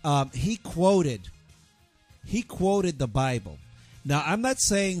he quoted the Bible. Now, I'm not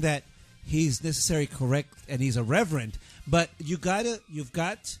saying that he's necessarily correct and he's a reverend, but you've got to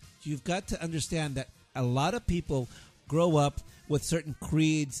understand that a lot of people grow up with certain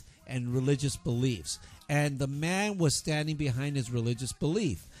creeds and religious beliefs, and the man was standing behind his religious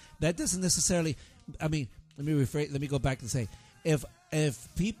belief. That doesn't necessarily. I mean, let me go back and say, if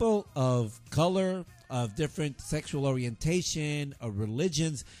people of color, of different sexual orientation or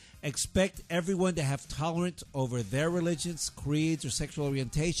religions expect everyone to have tolerance over their religions, creeds, or sexual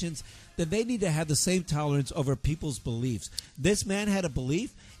orientations, then they need to have the same tolerance over people's beliefs. This man had a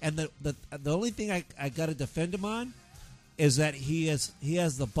belief, and the only thing I got to defend him on is that he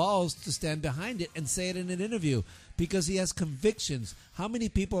has the balls to stand behind it and say it in an interview because he has convictions. How many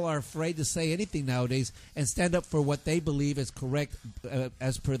people are afraid to say anything nowadays and stand up for what they believe is correct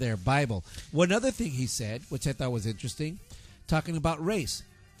as per their Bible? One other thing he said, which I thought was interesting, talking about race.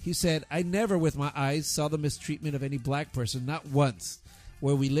 He said, I never with my eyes saw the mistreatment of any black person, not once.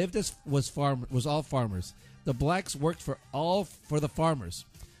 Where we lived was all farmers. The blacks worked for the farmers.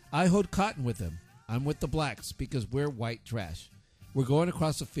 I hoed cotton with them. I'm with the blacks because we're white trash. We're going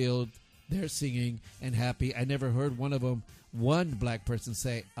across the field. They're singing and happy. I never heard one black person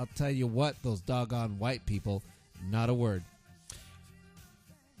say, I'll tell you what, those doggone white people, not a word.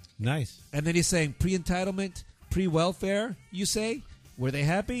 Nice. And then he's saying pre-entitlement, pre-welfare, you say? Were they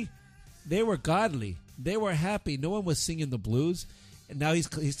happy? They were godly. They were happy. No one was singing the blues. And now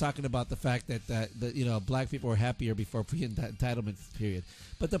he's talking about the fact that black people were happier before pre-entitlement period.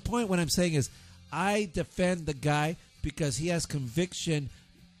 But the point, what I'm saying is, I defend the guy because he has conviction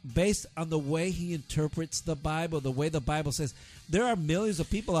based on the way he interprets the Bible, the way the Bible says. There are millions of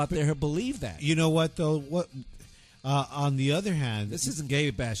people out there who believe that. You know what, though? On the other hand, this isn't gay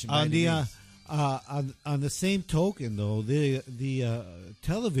bashing. On the same token, though, the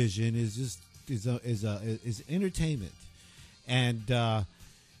television is entertainment, and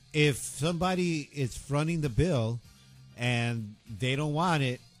if somebody is fronting the bill and they don't want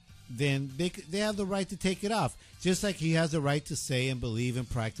it, then they have the right to take it off. Just like he has the right to say and believe and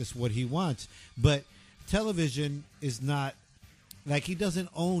practice what he wants. But television is not like he doesn't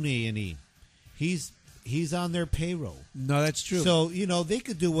own A&E. He's on their payroll. No, that's true. So, they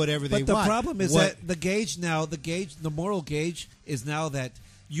could do whatever they want. But the problem is that the moral gauge is now that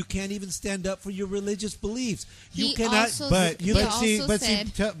you can't even stand up for your religious beliefs. You cannot.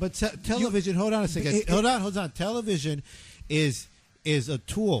 Television. Hold on a second. Hold on. Television is a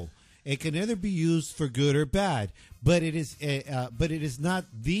tool. It can either be used for good or bad, but it is not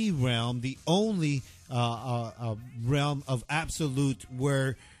the realm, the only realm of absolute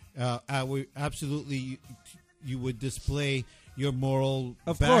where absolutely you would display your moral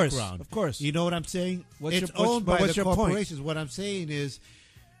background. Of course. You know what I'm saying? It's owned by the corporations. What I'm saying is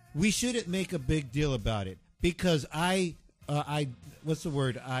we shouldn't make a big deal about it because what's the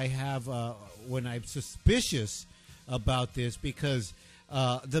word? I have when I'm suspicious about this because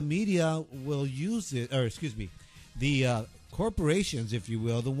the media will use it, or excuse me, the corporations, if you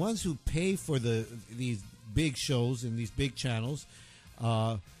will, the ones who pay for these big shows and these big channels.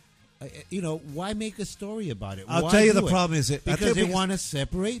 Why make a story about it? I'll tell you the problem is because they want to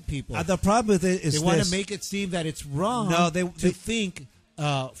separate people. The problem with it is they want to make it seem that it's wrong to think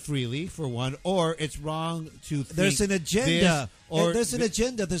freely, for one, or it's wrong to think there's an agenda. There's an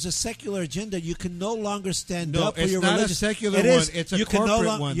agenda. There's a secular agenda. You can no longer stand up for your religious. It's not a secular one. It's a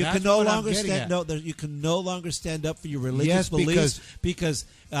corporate one. You can no longer stand. You can no longer stand up for your religious beliefs because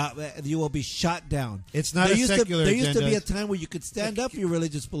you will be shot down. It's not a secular agenda. There used to be a time where you could stand up for your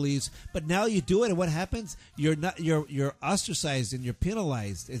religious beliefs, but now you do it, and what happens? You're ostracized and you're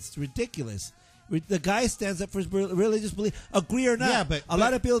penalized. It's ridiculous. The guy stands up for his religious belief, agree or not. Yeah, but a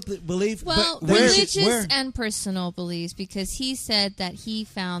lot of people believe. Well, religious and personal beliefs, because he said that he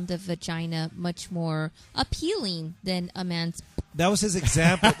found the vagina much more appealing than a man's. That was his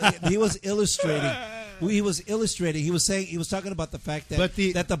example. He was illustrating. He was saying, he was talking about the fact that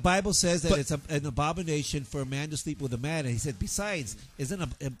that the Bible says that it's an abomination for a man to sleep with a man, and he said, besides,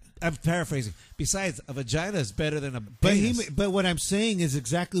 I'm paraphrasing. Besides, a vagina is better than a penis. But what I'm saying is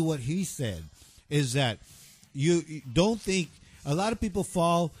exactly what he said. Is that you don't think a lot of people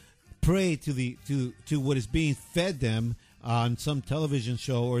fall prey to what is being fed them on some television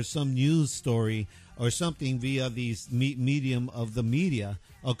show or some news story or something via these medium of the media,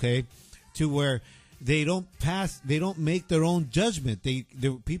 okay? to where they don't make their own judgment. The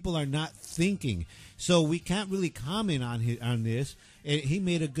people are not thinking, so we can't really comment on this. And he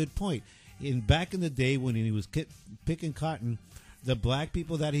made a good point. Back in the day when he was picking cotton, the black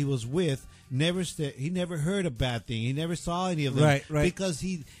people that he was with he never heard a bad thing. He never saw any of them, Right. because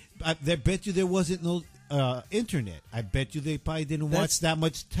I bet you there wasn't no internet. I bet you they probably didn't watch that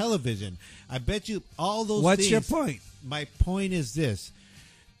much television. I bet you all those. What's things. your point? My point is this: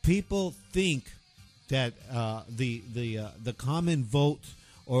 people think that the common vote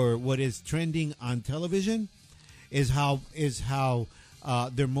or what is trending on television is how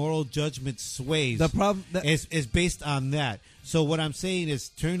their moral judgment sways. The problem is based on that. So what I'm saying is,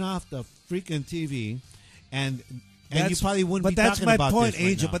 turn off the freaking TV, and you probably wouldn't be talking about But that's my point, this right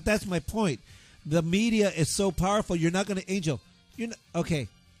Angel. now. But that's my point. The media is so powerful. You're not going to, Angel. Okay.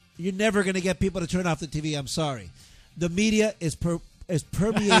 You're never going to get people to turn off the TV. I'm sorry. The media is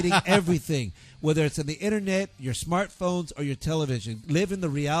permeating everything, whether it's on the internet, your smartphones, or your television. Live in the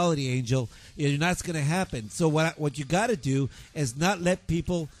reality, Angel. You're not going to happen. So what you got to do is not let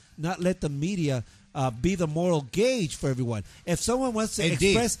the media be the moral gauge for everyone. If someone wants to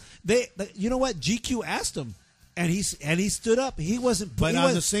express, you know what? GQ asked him, and he stood up. He wasn't. But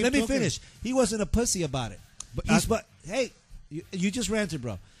on the same let me token- finish. He wasn't a pussy about it. But hey, you just ranted,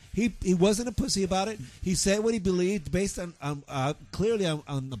 bro. He wasn't a pussy about it. He said what he believed based on clearly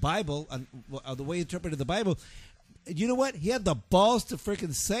on the Bible, on the way he interpreted the Bible. You know what? He had the balls to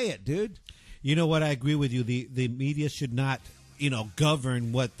freaking say it, dude. You know what? I agree with you. The media should not,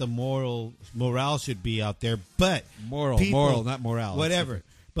 govern what the morale should be out there. But Moral, not morale. Whatever.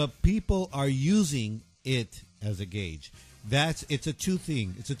 But people are using it as a gauge. It's a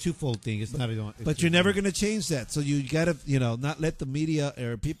two-thing. It's a twofold thing. It's not a. But you're never going to change that. So you got to, not let the media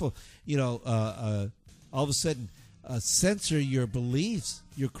or people, all of a sudden censor your beliefs,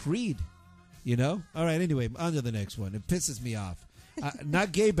 your creed. All right. Anyway, on to the next one. It pisses me off.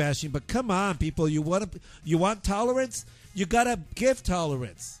 Not gay bashing, but come on, people. You want tolerance? You got to give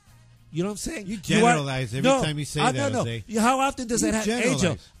tolerance. You know what I'm saying? You generalize every time you say that, No. Jose. How often does that happen?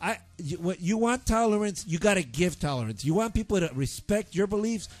 Angel, generalize. you want tolerance, you got to give tolerance. You want people to respect your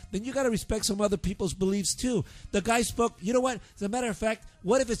beliefs, then you got to respect some other people's beliefs too. The guy spoke, you know what? As a matter of fact,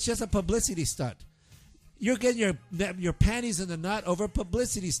 what if it's just a publicity stunt? You're getting your panties in the knot over a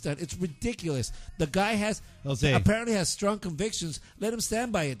publicity stunt. It's ridiculous. The guy apparently has strong convictions. Let him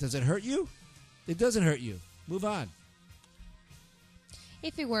stand by it. Does it hurt you? It doesn't hurt you. Move on.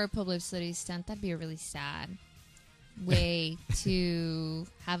 If it were a publicity stunt, that'd be a really sad way to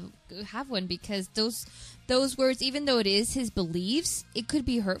have one, because those words, even though it is his beliefs, it could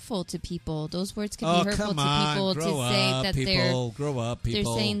be hurtful to people. Those words could be hurtful to people to say that they're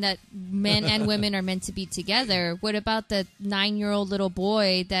saying that men and women are meant to be together. What about the 9-year-old little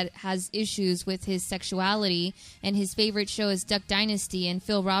boy that has issues with his sexuality and his favorite show is Duck Dynasty, and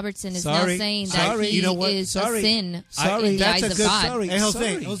Phil Robertson is now saying that he is a sin in the eyes of God. Hey,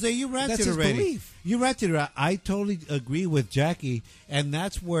 Jose, you ranted That's his already. belief. You ranted. I totally agree with Jackie, and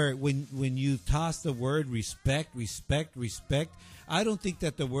that's where when you toss the word respect, I don't think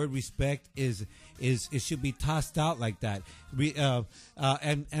that the word respect is it should be tossed out like that.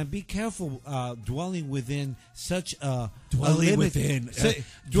 And be careful dwelling within such a Dwelling within my cave.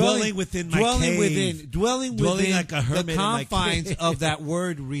 Dwelling Dwelling within like a hermit the in my confines cave. of that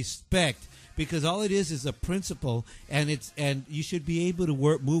word respect. Because all it is a principle, and you should be able to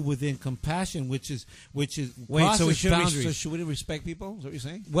move within compassion, which is Wait, so crosses boundaries. should we respect people? Is that what you're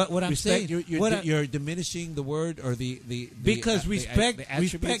saying? What I'm saying, you're diminishing the word or the because respect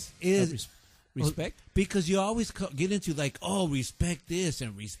is respect. Because you always get into respect this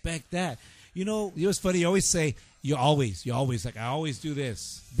and respect that. You know what's funny? You always say you always like I always do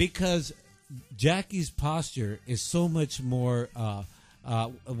this because Jackie's posture is so much more.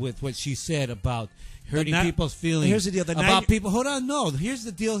 With what she said about hurting people's feelings. Here's the deal. About people. Hold on. No. Here's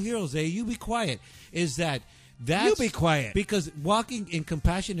the deal here, Jose. You be quiet. Is that you be quiet. Because walking in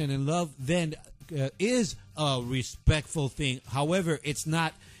compassion and in love then is a respectful thing. However, it's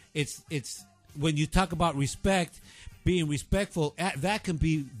not. It's when you talk about respect, being respectful, that can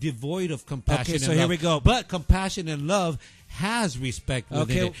be devoid of compassion. Okay, so and here love. we go. But compassion and love has respect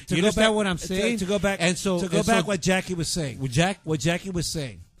within it. You understand what I'm saying? To go back, and so to go back, what Jackie was saying. What Jackie was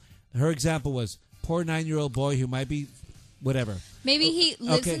saying. Her example was poor 9-year-old boy who might be whatever. Maybe he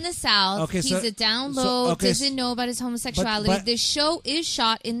lives in the South. Okay, He's a down low, doesn't know about his homosexuality. But the show is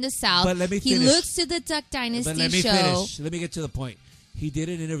shot in the South. But let me finish. He looks to the Duck Dynasty but let me show. finish. Let me get to the point. He did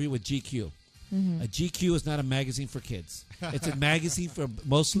an interview with GQ. A GQ is not a magazine for kids. It's a magazine for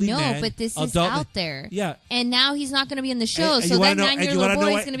mostly men. No, but this is adult out there. Yeah. And now he's not going to be in the show. And So you that wanna know- and you 9-year-old wanna know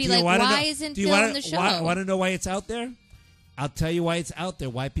boy why- is going to be do you like, wanna why know- isn't do you Phil wanna- on the show? Want to know why it's out there? I'll tell you why it's out there.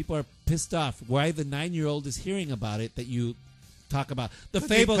 Why people are pissed off. Why the 9-year-old is hearing about it that you talk about. The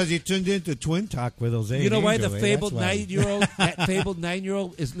fabled. Because he tuned into Twin Talk with Jose. You know and why Angel, the eh? fabled That's why. 9-year-old, that fabled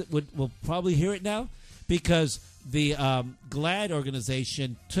 9-year-old will probably hear it now, because the GLAAD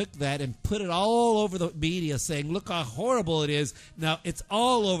organization took that and put it all over the media, saying, "Look how horrible it is." Now it's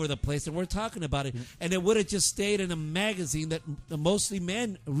all over the place, and we're talking about it. And it would have just stayed in a magazine that mostly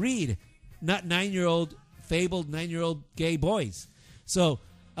men read, not fabled 9-year-old gay boys. So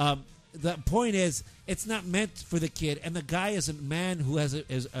the point is, it's not meant for the kid, and the guy is a man who has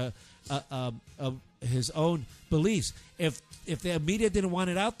his own beliefs. If the media didn't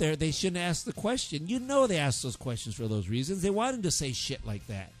want it out there, they shouldn't ask the question. You know they asked those questions for those reasons. They want him to say shit like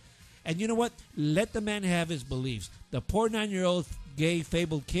that. And you know what? Let the man have his beliefs. The poor 9-year-old gay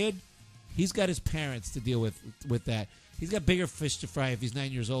fabled kid, he's got his parents to deal with that. He's got bigger fish to fry if he's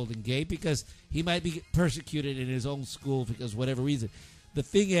 9 years old and gay, because he might be persecuted in his own school because whatever reason. The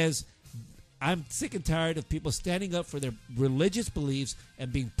thing is, I'm sick and tired of people standing up for their religious beliefs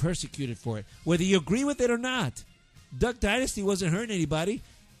and being persecuted for it, whether you agree with it or not. Duck Dynasty wasn't hurting anybody.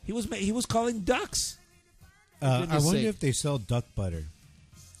 He was calling ducks. I goodness wonder sake. if they sell duck butter.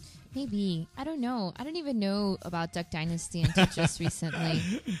 Maybe. I don't know. I don't even know about Duck Dynasty until just recently.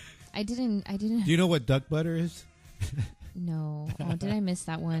 I didn't. Do you know what duck butter is? No. Oh, did I miss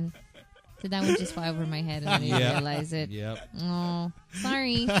that one? Did that one just fly over my head and I didn't realize it? Yep. Oh,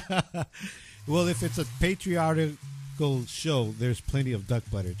 sorry. Well, if it's a patriarchal show, there's plenty of duck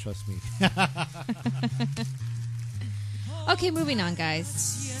butter. Trust me. Okay, moving on, guys.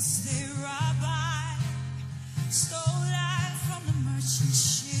 Yesterday, Rabbi stole life from the merchant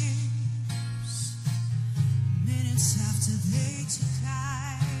ships. Minutes after they took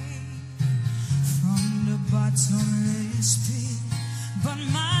life from the bottomless pit, but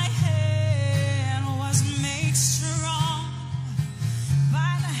my hand was made strong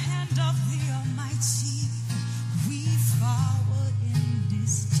by the hand of the Almighty. We forward in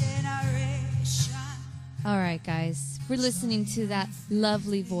this generation. All right, guys. We're listening to that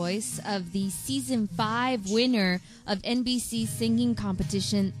lovely voice of the season 5 winner of NBC singing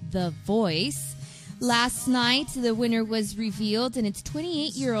competition, The Voice. Last night, the winner was revealed, and it's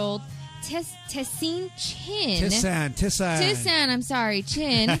 28-year-old Tessin Chin. Tissan. I'm sorry,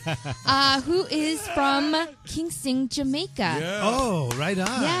 Chin, who is from Kingston, Jamaica. Oh, right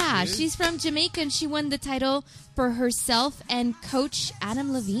on. Yeah, dude. she's from Jamaica, and she won the title for herself and Coach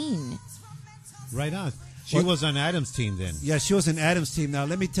Adam Levine. Right on. She was on Adam's team then. Yeah, she was in Adam's team. Now,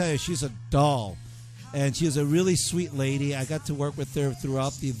 let me tell you, she's a doll. And she's a really sweet lady. I got to work with her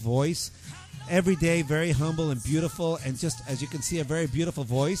throughout The Voice. Every day, very humble and beautiful. And just, as you can see, a very beautiful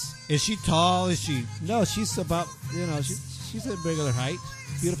voice. Is she tall? Is she... No, she's about, she's a regular height.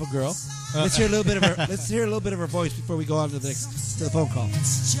 Beautiful girl. Let's hear a little bit of her. Let's hear a little bit of her voice before we go on to the phone call.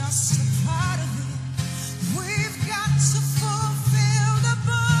 It's just a part of it. We've got to fulfill the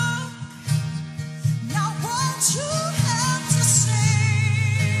book. Now won't you help to sing?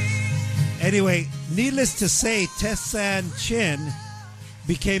 Anyway, needless to say, Tessan Chin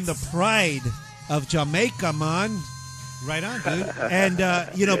became the pride of Jamaica, man. Right on, dude. And,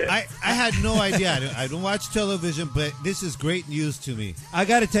 I had no idea. I don't watch television, but this is great news to me. I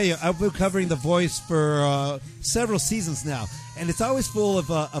got to tell you, I've been covering The Voice for several seasons now, and it's always full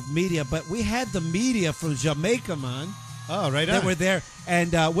of media. But we had the media from Jamaica, man, Oh, right on. that were there.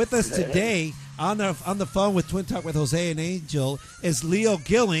 And with us today on the phone with Twin Talk with Jose and Angel is Leo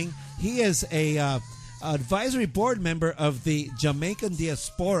Gilling. He is a advisory board member of the Jamaican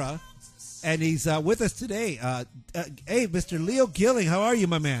Diaspora, and he's with us today. Hey, Mr. Leo Gilling, how are you,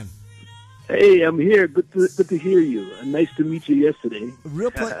 my man? Hey, I'm here. Good to hear you. Nice to meet you yesterday.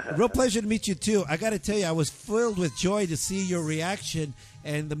 Real pleasure to meet you, too. I got to tell you, I was filled with joy to see your reaction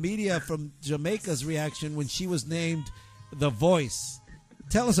and the media from Jamaica's reaction when she was named The Voice.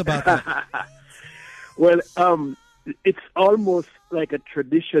 Tell us about that. Well, it's almost like a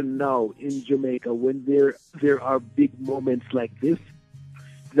tradition now in Jamaica when there are big moments like this,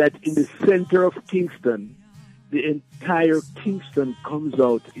 that in the center of Kingston, the entire Kingston comes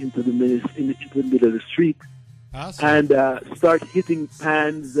out into the middle of the street. Awesome. And start hitting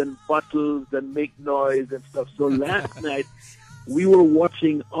pans and bottles and make noise and stuff. So last night we were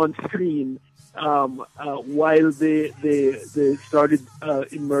watching on screen while they started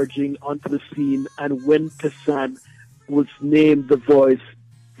emerging onto the scene, and when Tessan was named The Voice,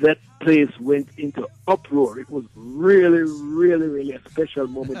 that place went into uproar. It was really, really, really a special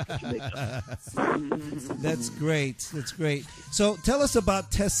moment for Jamaica. That's great. That's great. So tell us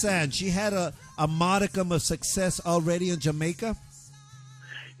about Tessanne. She had a modicum of success already in Jamaica.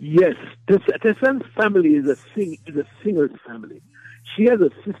 Yes, Tessanne's family is a singer's family. She has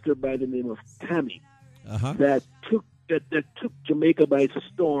a sister by the name of Tammy that took Jamaica by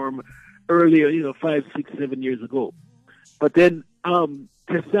storm earlier, 5, 6, 7 years ago. But then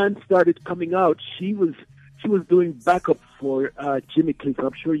Tessanne started coming out. She was doing backup for Jimmy Cliff.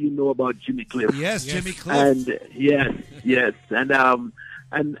 I'm sure you know about Jimmy Cliff. Yes, Jimmy Cliff. And yes, and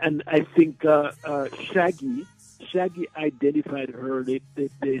I think Shaggy identified her. They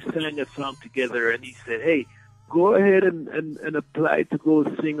sang a song together, and he said, "Hey, go ahead and apply to go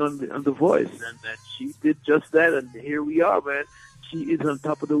sing on the Voice," and she did just that, and here we are, man. She is on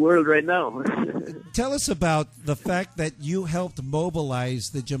top of the world right now. Tell us about the fact that you helped mobilize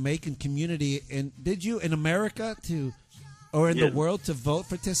the Jamaican community, and did you in America or in the world to vote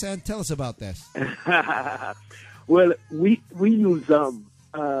for Tessanne? Tell us about this. Well, we use the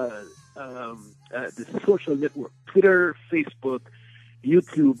social network, Twitter, Facebook,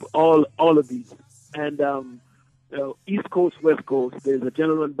 YouTube, all of these, and East Coast, West Coast. There's a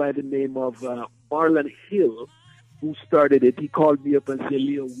gentleman by the name of Marlon Hill who started it. He called me up and said,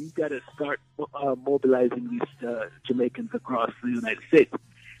 "Leo, we got to start mobilizing these Jamaicans across the United States."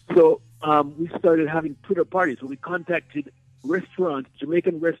 So we started having Twitter parties. So we contacted restaurants,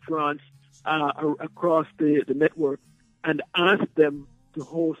 Jamaican restaurants across the network, and asked them to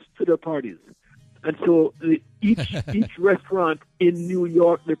host Twitter parties. And so each restaurant in New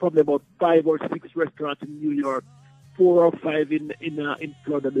York, there are probably about 5 or 6 restaurants in New York, 4 or 5 in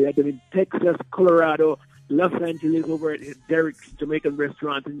Florida. They had them in Texas, Colorado, Los Angeles, over at Derek's Jamaican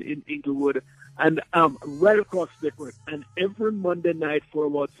restaurant in Inglewood, and right across the network. And every Monday night for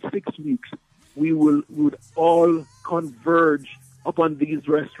about 6 weeks, we would all converge upon these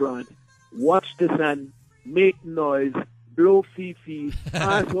restaurants, watch the sun, make noise, blow fifi,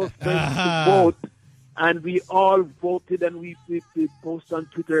 ask our friends to vote, and we all voted, and we post on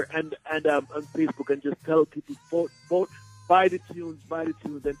Twitter and on Facebook and just tell people vote. Buy the tunes,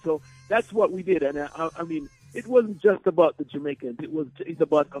 and so that's what we did. And I mean, it wasn't just about the Jamaicans; it's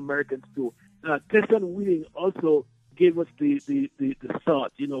about Americans too. Tessanne winning also gave us the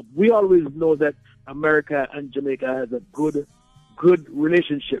thought. We always know that America and Jamaica has a good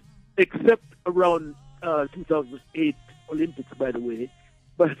relationship, except around 2008 Olympics, by the way.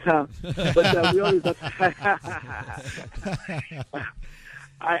 But we always have.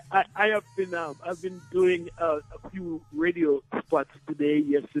 I've been doing a few radio spots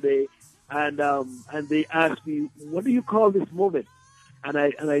yesterday, and they asked me, "What do you call this moment?" And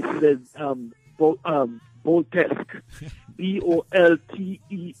I said, Boltesque,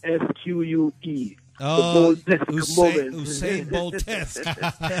 BOLTESQUE. Oh, the Boltesque moment. Usain Boltesque.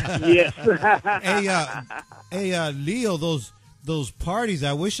 Yes. Hey, Leo, those parties.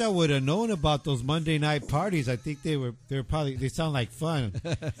 I wish I would have known about those Monday night parties. I think they sound like fun.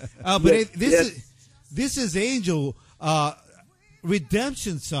 But this is Angel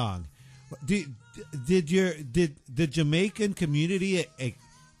redemption song. Did the Jamaican community,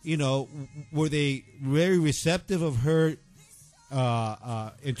 were they very receptive of her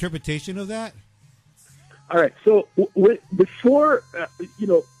interpretation of that? All right. So before,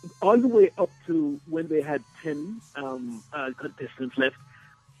 all the way up to when they had 10 contestants left,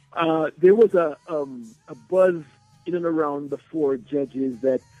 there was a buzz in and around the 4 judges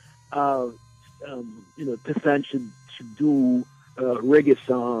that, Tessanne should do a reggae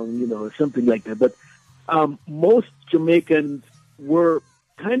song, something like that. But most Jamaicans were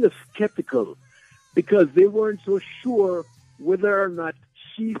kind of skeptical because they weren't so sure whether or not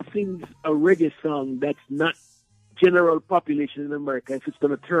she sings a reggae song that's not general population in America, if it's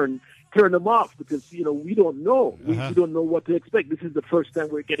going to turn them off, because we don't know. We don't know what to expect. This is the first time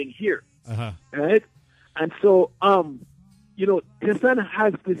we're getting here, right? And so, Tessanne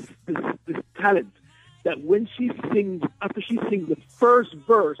has this talent that when she sings, after she sings the first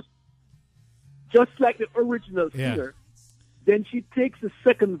verse, just like the original singer, then she takes the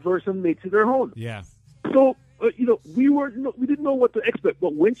second verse and makes it her own. Yeah. So. We didn't know what to expect,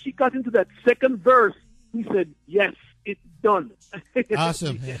 but when she got into that second verse, we said, "Yes, it's done."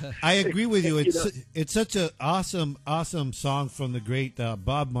 Awesome. I agree with you. It's such an awesome song from the great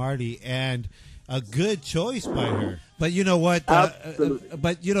Bob Marley, and a good choice by her. But you know what? Absolutely.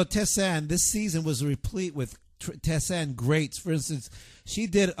 But Tessanne, this season was replete with Tessanne greats. For instance, she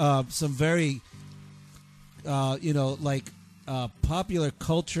did some very, popular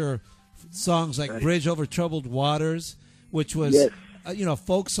culture songs like Bridge Over Troubled Waters, which was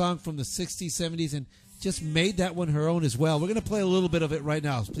folk song from the 60s, 70s, and just made that one her own as well. We're going to play a little bit of it right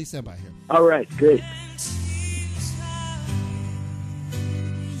now. So please stand by here. All right, great.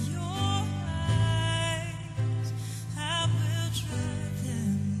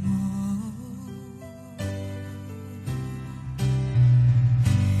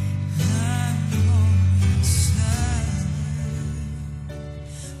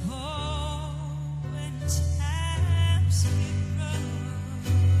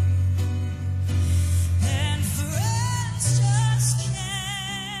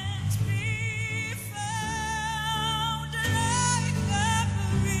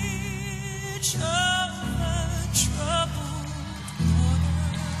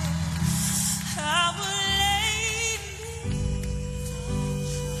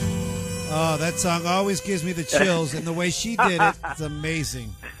 Oh, that song always gives me the chills, and the way she did it's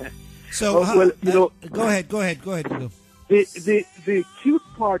amazing. So, go ahead. Hugo. The cute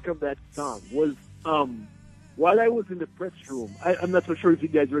part of that song was while I was in the press room. I'm not so sure if you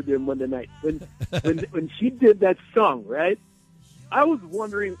guys were there Monday night when she did that song, right? I was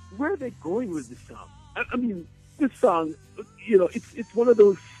wondering where are they going with this song. I mean, this song, it's one of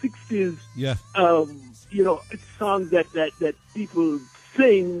those 60s, it's songs that people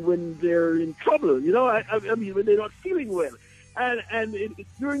sing when they're in trouble, I mean, when they're not feeling well. And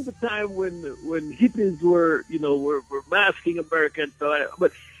it's during the time when hippies were masking America and so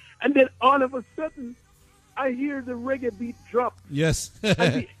on. And then all of a sudden, I hear the reggae beat drop. Yes.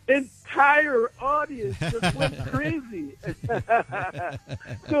 And the entire audience just went crazy.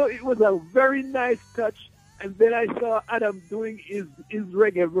 So it was a very nice touch. And then I saw Adam doing his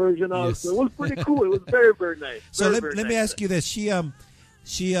reggae version also. Yes. It was pretty cool. It was very, very nice. So let me ask you this.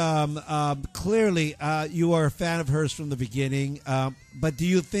 She clearly you are a fan of hers from the beginning, but do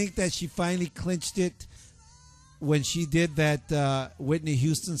you think that she finally clinched it when she did that Whitney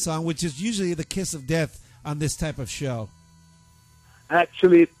Houston song, which is usually the kiss of death on this type of show?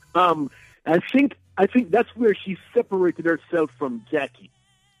 Actually, I think that's where she separated herself from Jackie.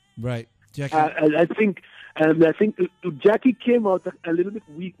 Right, Jackie. I think Jackie came out a little bit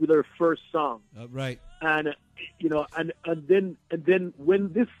weak with her first song. Right. And and then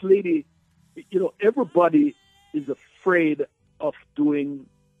when this lady, everybody is afraid of doing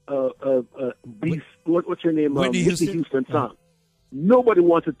beef. What's her name? Whitney Houston song. Nobody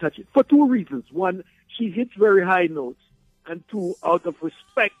wants to touch it for two reasons. One, she hits very high notes, and two, out of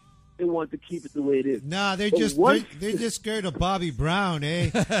respect, they want to keep it the way it is. Nah, they're just scared of Bobby Brown,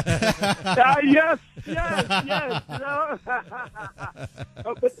 eh? Yes.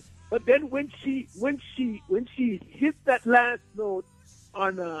 But then when she hit that last note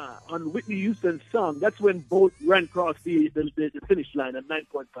on Whitney Houston's song, that's when both ran across the finish line at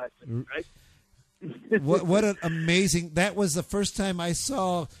 9.5 seconds, right? What an amazing! That was the first time I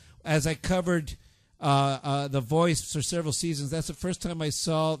saw, as I covered The Voice for several seasons. That's the first time I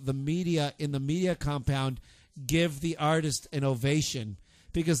saw the media in the media compound give the artist an ovation,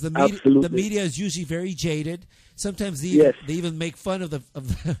 because the media is usually very jaded. Sometimes they even make fun of the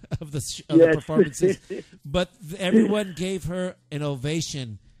performances, but everyone gave her an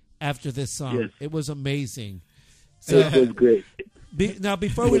ovation after this song. Yes. It was amazing. So, it was great. Now,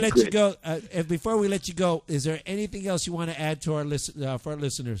 before we let you go, is there anything else you want to add to for our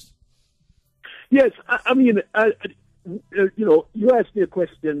listeners? Yes, I mean, you asked me a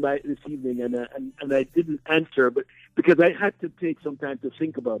question this evening, and I didn't answer, but because I had to take some time to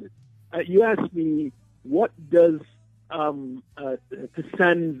think about it. You asked me, what does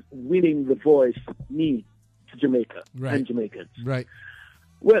Cassand's winning The Voice mean to Jamaica and Jamaicans? Right.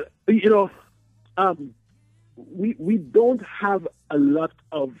 Well, we don't have a lot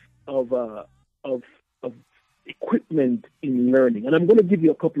of equipment in learning, and I'm going to give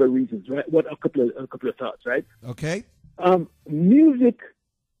you a couple of reasons, right? A couple of thoughts, right? Okay. Music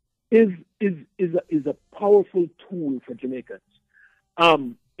is a powerful tool for Jamaicans.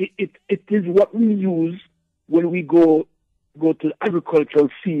 It is what we use when we go to the agricultural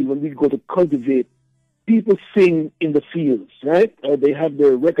field, when we go to cultivate. People sing in the fields, right? Or they have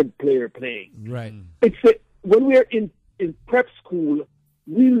their record player playing. Right. When we're in prep school,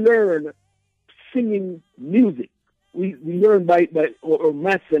 we learn singing music. We learn by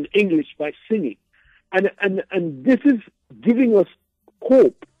maths and English by singing. And this is giving us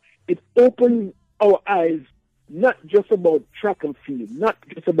hope. It opens our eyes, not just about track and field, not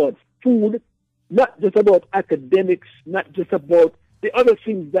just about food, not just about academics, not just about the other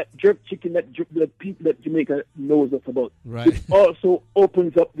things that jerk chicken that people that Jamaica knows us about. Right. It also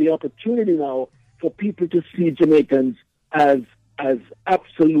opens up the opportunity now for people to see Jamaicans as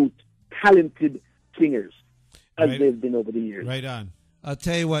absolute talented singers. as Right. they've been over the years. Right on. I'll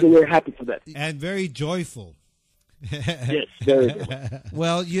tell you what. So we're happy for that. And very joyful. Yes, very good.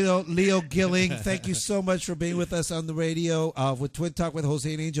 Well, Leo Gilling, thank you so much for being with us on the radio with Twin Talk with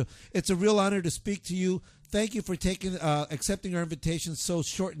Jose and Angel. It's a real honor to speak to you. Thank you for accepting our invitation so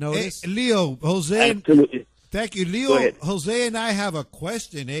short notice. Hey, Leo, Jose. Absolutely. Thank you, Go Leo. ahead. Jose and I have a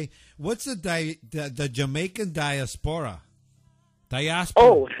question. What's the Jamaican diaspora?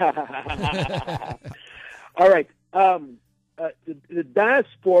 Oh, all right. The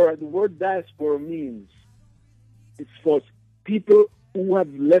diaspora, the word diaspora means it's for people who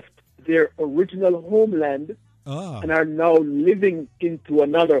have left their original homeland and are now living into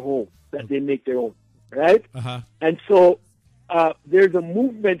another home that they make their own, right? Uh-huh. And so there's a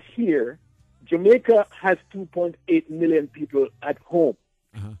movement here. Jamaica has 2.8 million people at home.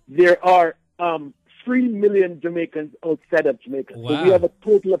 Uh-huh. There are 3 million Jamaicans outside of Jamaica. Wow. So we have a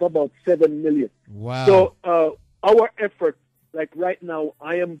total of about 7 million. Wow. So our effort, like right now,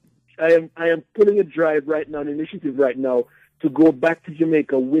 I am putting a drive right now, an initiative right now, to go back to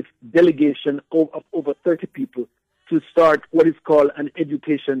Jamaica with delegation of over 30 people to start what is called an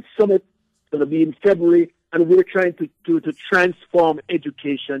education summit. It's going to be in February, and we're trying to transform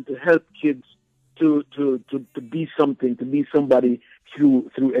education to help kids to be something, to be somebody through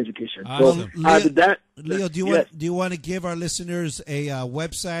education. Awesome. So Leo, do you want to give our listeners a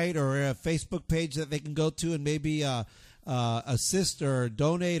website or a Facebook page that they can go to and maybe assist or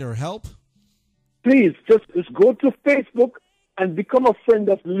donate or help? Please just go to Facebook and become a friend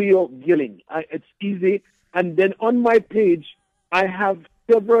of Leo Gilling. It's easy. And then on my page, I have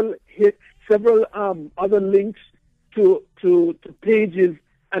several other links to pages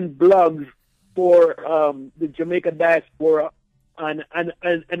and blogs for the Jamaica diaspora, and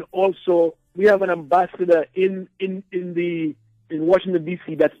also we have an ambassador in Washington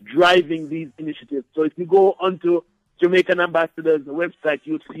D.C. that's driving these initiatives. So if you go onto Jamaican Ambassador's website,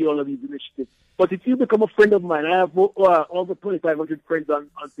 you'll see all of these initiatives. But if you become a friend of mine, I have over 2,500 friends on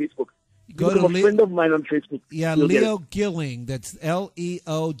Facebook. Go become to a friend of mine on Facebook. Yeah, You'll get Leo it. Gilling. That's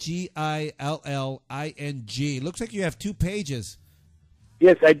LeoGillling. Looks like you have two pages.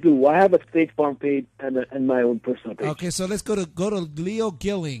 Yes, I do. I have a State Farm page and my own personal page. Okay, so let's go to Leo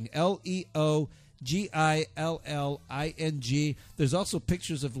Gilling. LeoGillling. There's also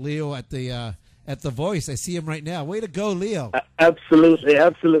pictures of Leo at the Voice. I see him right now. Way to go, Leo!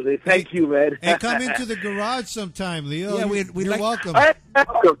 Absolutely. Thank you, man. Hey, come into the garage sometime, Leo. Yeah, we'd You're like- welcome. I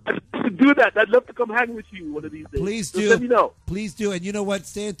to do that. I'd love to come hang with you one of these days. Please Just do. let me know. Please do. And you know what?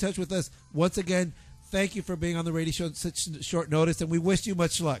 Stay in touch with us. Once again, thank you for being on the radio show at such short notice, and we wish you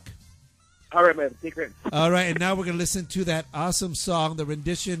much luck. All right, man. Take care. All right, and now we're going to listen to that awesome song, the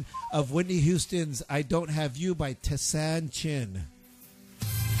rendition of Whitney Houston's I Don't Have You by Tessanne Chin.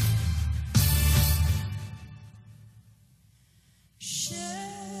 Share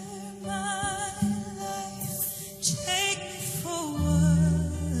my life, take me for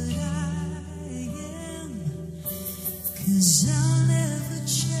what I am, 'cause I'll never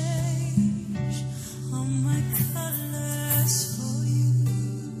change all my colors for you.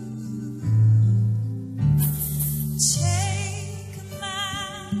 Take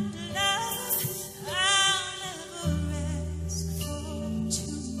my love, I'll never ask for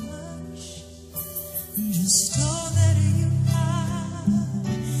too much, just all that you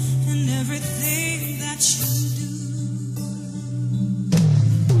and everything that you do.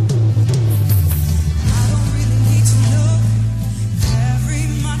 I don't really need to look very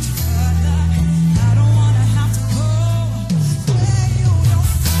much further. I don't want to have to go where you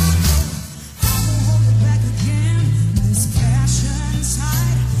don't follow. I won't hold it back again. This passion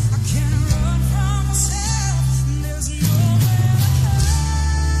inside, I can't run from myself. There's nowhere to hide.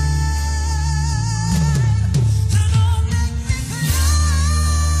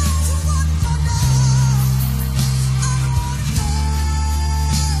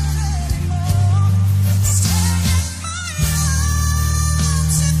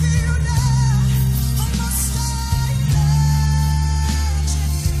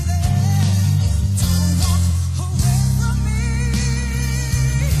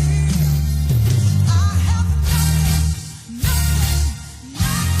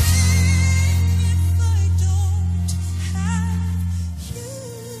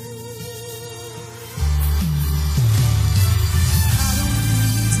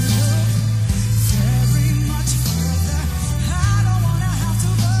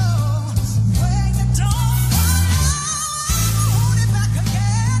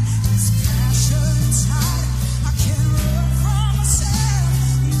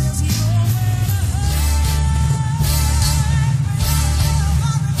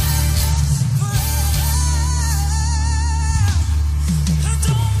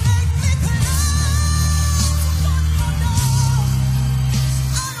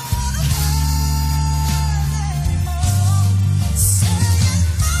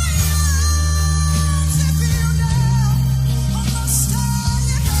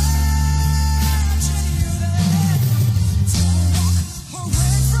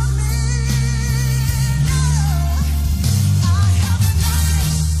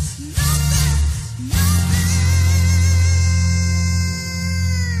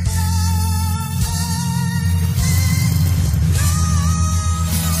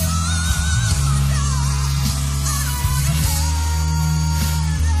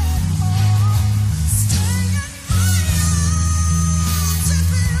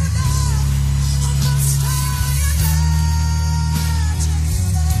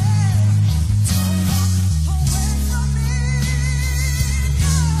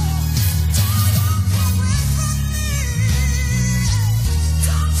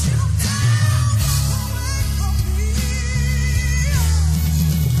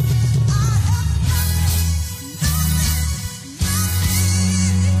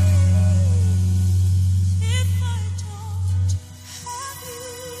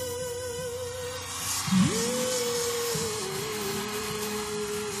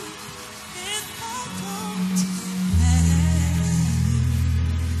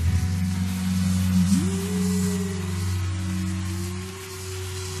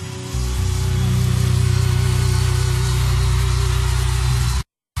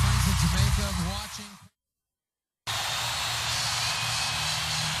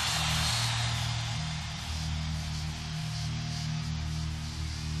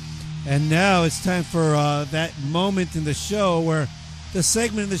 And now it's time for that moment in the show where the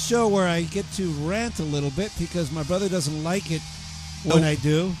segment in the show where I get to rant a little bit because my brother doesn't like it when I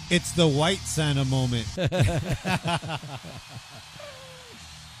do. It's the white Santa moment.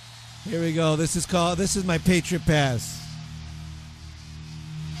 Here we go. This is my Patriot Pass.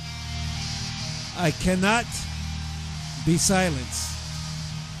 I cannot be silenced.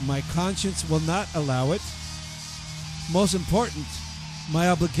 My conscience will not allow it. Most important, my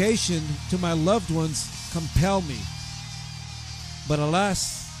obligation to my loved ones compel me. But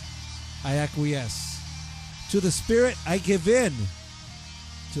alas, I acquiesce. To the spirit, I give in.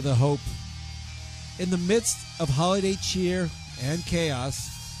 To the hope. In the midst of holiday cheer and chaos,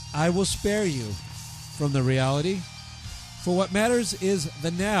 I will spare you from the reality. For what matters is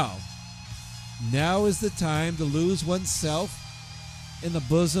the now. Now is the time to lose oneself in the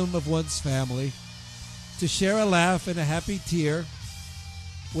bosom of one's family, to share a laugh and a happy tear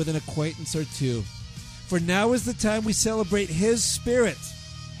with an acquaintance or two. For now is the time we celebrate His Spirit,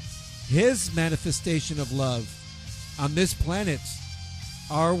 His manifestation of love on this planet,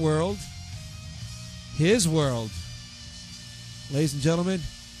 our world, His world. Ladies and gentlemen,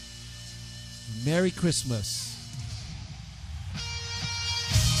 Merry Christmas.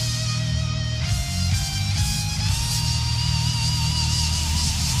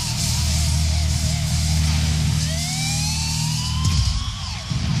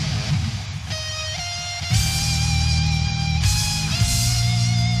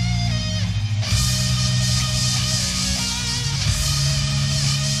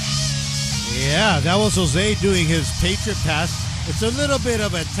 Yeah, that was Jose doing his Patriot Pass. It's a little bit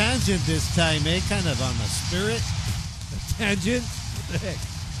of a tangent this time, eh? Kind of on the spirit. A tangent? What the heck?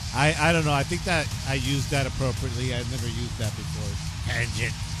 I don't know. I think that I used that appropriately. I've never used that before.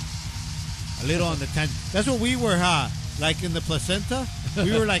 Tangent. A little on the tangent. That's what we were, huh? Like in the placenta?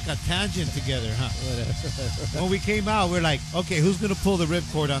 We were like a tangent together, huh? When we came out, we're like, okay, who's going to pull the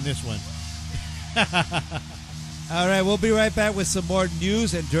ripcord on this one? All right, we'll be right back with some more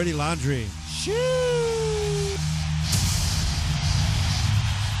news and dirty laundry.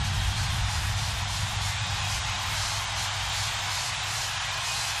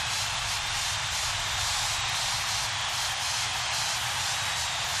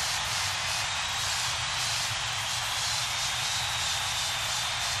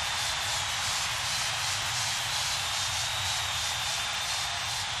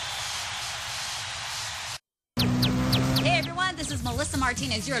 Melissa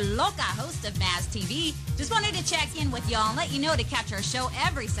Martinez, your loca host of Maz TV. Just wanted to check in with y'all and let you know to catch our show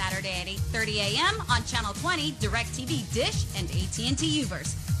every Saturday at 8:30 a.m. on Channel 20, DirecTV, Dish, and AT&T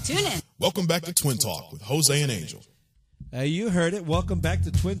Uverse. Tune in. Welcome back to Twin Talk with Jose and Angel. You heard it. Welcome back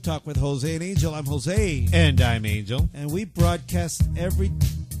to Twin Talk with Jose and Angel. I'm Jose. And I'm Angel. And we broadcast every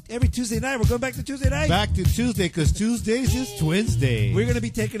Tuesday night. We're going back to Tuesday night. Back to Tuesday, because Tuesdays is Twins Day. We're going to be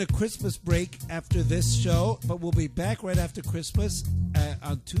taking a Christmas break after this show, but we'll be back right after Christmas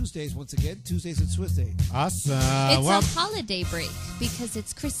on Tuesdays once again. Tuesdays and Twins Day. Awesome. It's a holiday break because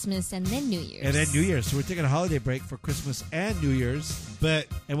it's Christmas and then New Year's. And then New Year's. So we're taking a holiday break for Christmas and New Year's.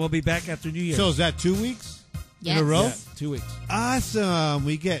 And we'll be back after New Year's. So is that 2 weeks? Yes. In a row? Yeah, 2 weeks. Awesome.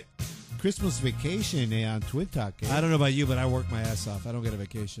 We get Christmas vacation on Twin Talk. Eh? I don't know about you, but I work my ass off. I don't get a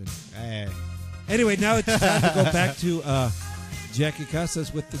vacation. Anyway, now it's time to go back to Jackie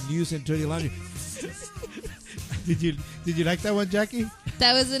Casas with the news and dirty laundry. Did you like that one, Jackie?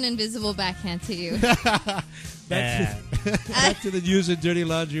 That was an invisible backhand to you. Back to the news and dirty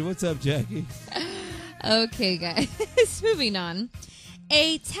laundry. What's up, Jackie? Okay, guys. Moving on.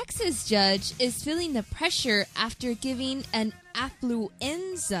 A Texas judge is feeling the pressure after giving an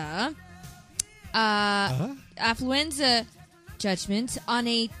affluenza judgment on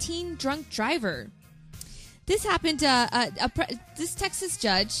a teen drunk driver. This happened. This Texas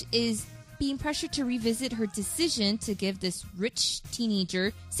judge is being pressured to revisit her decision to give this rich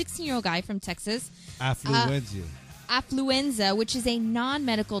teenager, 16-year-old guy from Texas, affluenza, which is a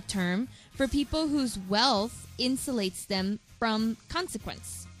non-medical term for people whose wealth insulates them from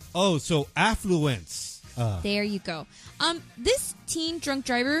consequence. Oh, so affluence. There you go. This teen drunk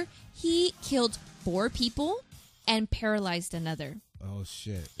driver, he killed 4 people and paralyzed another. Oh,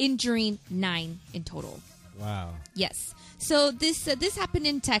 shit. Injuring 9 in total. Wow. Yes. So this happened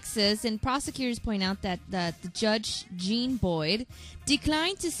in Texas, and prosecutors point out that the judge, Gene Boyd,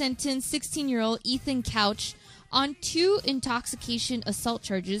 declined to sentence 16-year-old Ethan Couch on 2 intoxication assault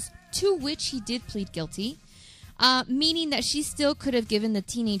charges, to which he did plead guilty. meaning that she still could have given the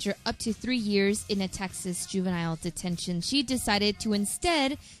teenager up to 3 years in a Texas juvenile detention. She decided to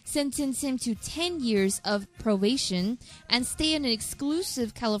instead sentence him to 10 years of probation and stay in an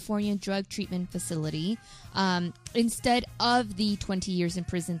exclusive California drug treatment facility instead of the 20 years in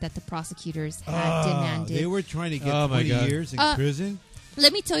prison that the prosecutors had demanded. They were trying to get Oh, my 20 God. years in prison?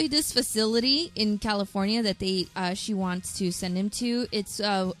 Let me tell you, this facility in California that she wants to send him to, it's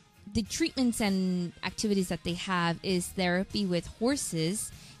the treatments and activities that they have is therapy with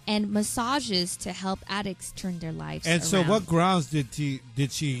horses and massages to help addicts turn their lives And around. so what grounds did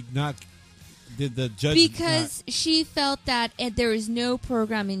she not, did the judge Because she felt that there is no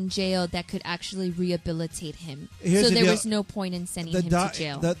program in jail that could actually rehabilitate him. Here's So the there deal. was no point in sending him to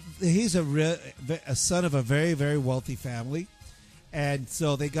jail. He's a son of a very, very wealtly family. And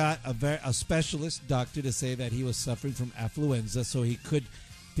so they got a specialist doctor to say that he was suffering from affluenza, so he could,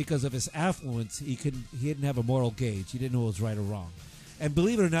 because of his affluence, he didn't have a moral gauge. He didn't know what was right or wrong. And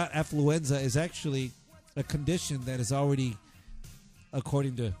believe it or not, affluenza is actually a condition that is already,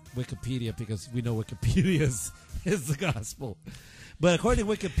 according to Wikipedia, because we know Wikipedia is the gospel. But according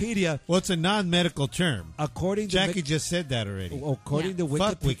to Wikipedia, well, it's a non-medical term. According to Jackie just said that already. According to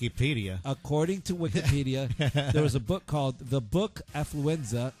Fuck Wikipedia. According to Wikipedia, there was a book called The Book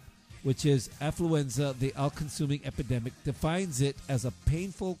Affluenza, which is affluenza, the all-consuming epidemic, defines it as a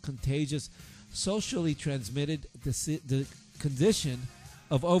painful, contagious, socially transmitted the condition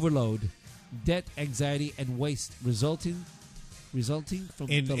of overload, debt, anxiety, and waste resulting from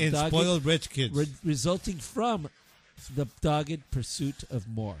in spoiled rich kids. Resulting from the dogged pursuit of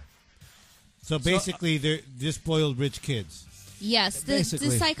more. So basically, they're just spoiled rich kids. Yes, the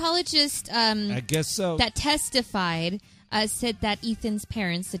Basically. psychologist I guess so. that testified said that Ethan's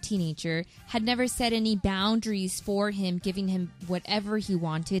parents, the teenager, had never set any boundaries for him, giving him whatever he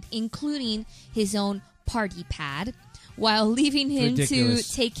wanted, including his own party pad, while leaving him Ridiculous.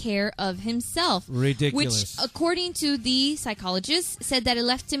 to take care of himself. Ridiculous. Which, according to the psychologist, said that it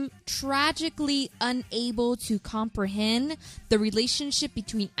left him tragically unable to comprehend the relationship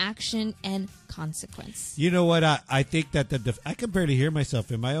between action and consequence. You know what? I think that I can barely hear myself.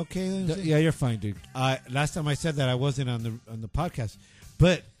 Am I okay? Lindsay? Yeah, you're fine, dude. Last time I said that I wasn't on the podcast,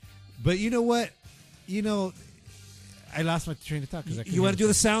 but you know what? I lost my train of thought because You want to do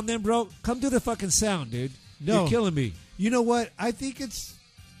the sound then, bro? Come do the fucking sound, dude. No. You're killing me. You know what? I think it's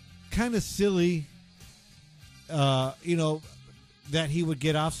kind of silly, that he would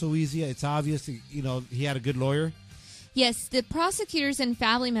get off so easy. It's obvious, he had a good lawyer. Yes, the prosecutors and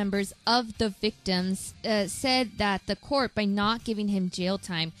family members of the victims said that the court, by not giving him jail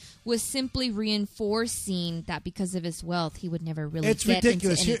time, was simply reinforcing that because of his wealth, he would never really It's get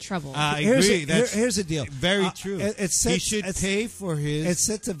ridiculous. into any trouble. I Here's agree. here's the deal. Very true. It sets, he should pay for his. It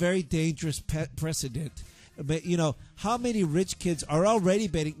sets a very dangerous precedent. But how many rich kids are already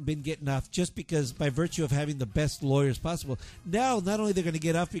been getting off just because by virtue of having the best lawyers possible? Now, not only they're going to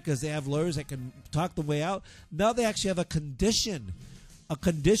get off because they have lawyers that can talk the way out. Now they actually have a condition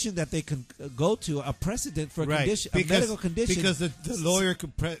that they can go to, a precedent for a condition, a medical condition. Because the lawyer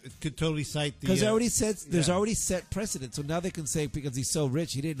could totally cite the. Because there's already set precedent, so now they can say because he's so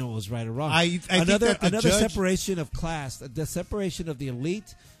rich, he didn't know what was right or wrong. I think that the another judge- separation of class, the separation of the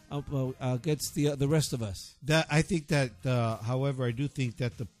elite against the rest of us. I think that, however, I do think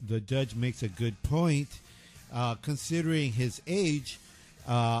that the judge makes a good point, considering his age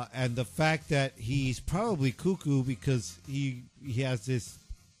and the fact that he's probably cuckoo because he has this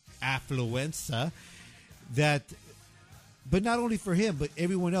affluenza. But not only for him, but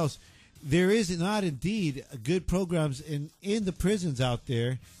everyone else. There is not indeed good programs in the prisons out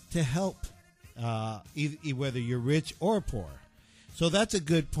there to help whether you're rich or poor. So that's a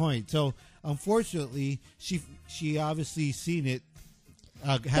good point. So unfortunately, she obviously seen it,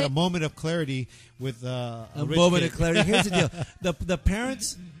 had a moment of clarity with a rich moment kid. of clarity. Here's the deal: the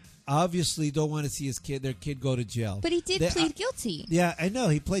parents obviously don't want to see their kid go to jail. But he did plead guilty. Yeah, I know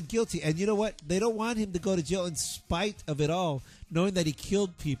he pled guilty, and you know what? They don't want him to go to jail in spite of it all, knowing that he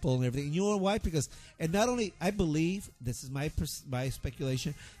killed people and everything. You know why? Because, and not only, I believe, this is my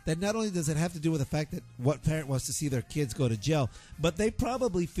speculation, that not only does it have to do with the fact that what parent wants to see their kids go to jail, but they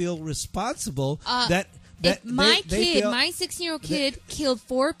probably feel responsible that if my they kid, feel- my 16-year-old kid, killed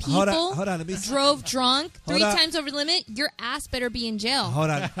 4 people, Hold on, let me- drove drunk, Hold 3 on. times over the limit, your ass better be in jail. Hold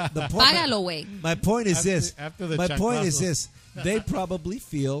on. The point, Págalo, güey. my point is this. after the My point is chanclazos. this. They probably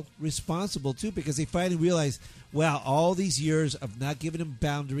feel responsible, too, because they finally realize, wow, all these years of not giving them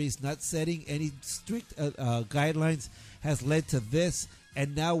boundaries, not setting any strict guidelines has led to this.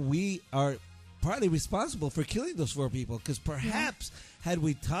 And now we are partly responsible for killing those 4 people because perhaps had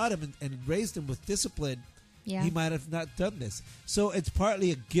we taught them and raised them with discipline, Yeah. he might have not done this. So it's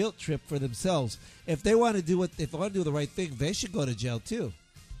partly a guilt trip for themselves. If they want to do the right thing, they should go to jail too.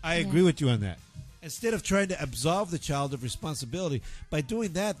 I agree with you on that. Instead of trying to absolve the child of responsibility, by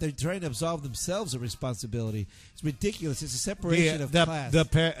doing that, they're trying to absolve themselves of responsibility. It's ridiculous. It's a separation of class.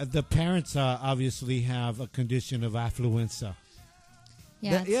 The parents obviously have a condition of affluence.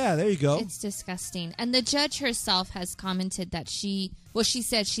 Yeah, there you go. It's disgusting. And the judge herself has commented that she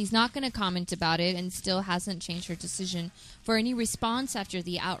said she's not going to comment about it and still hasn't changed her decision for any response after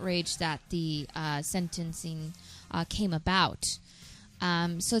the outrage that the sentencing came about.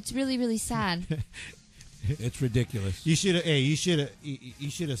 So it's really, really sad. It's ridiculous. You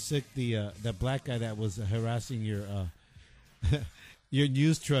should have sicked the black guy that was harassing your your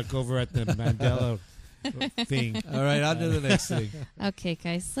news truck over at the Mandela thing. All right, on to the next thing. Okay,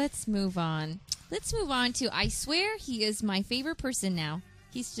 guys, let's move on. Let's move on to, I swear he is my favorite person now.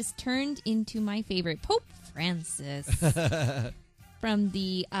 He's just turned into my favorite, Pope Francis. From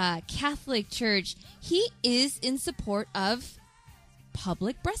the Catholic Church. He is in support of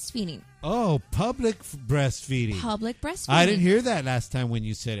public breastfeeding. Oh, public breastfeeding. Public breastfeeding. I didn't hear that last time when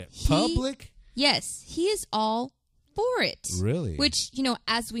you said it. Public? Yes, he is all for it. Really? Which,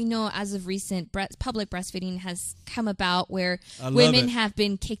 as we know, as of recent, public breastfeeding has come about where I love women it. have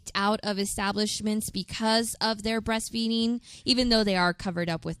been kicked out of establishments because of their breastfeeding, even though they are covered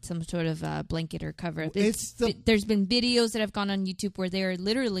up with some sort of blanket or cover. There's been videos that have gone on YouTube where they're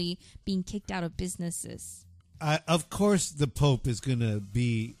literally being kicked out of businesses. Of course, the Pope is going to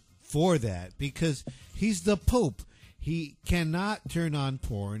be for that because he's the Pope. He cannot turn on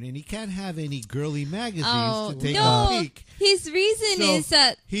porn, and he can't have any girly magazines to take a peek. His reason is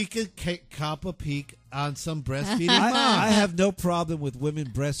that he could cop a peek on some breastfeeding I mom. have no problem with women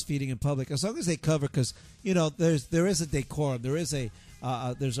breastfeeding in public as long as they cover, because there is a decorum, there's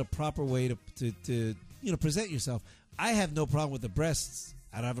a proper way to present yourself. I have no problem with the breasts.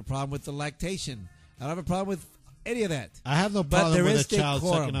 I don't have a problem with the lactation. I don't have a problem with any of that. I have no But problem there with is a child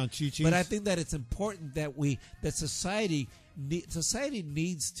decorum. sucking on chi-chis. But I think that it's important that society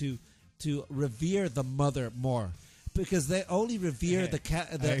needs to revere the mother more, because they only revere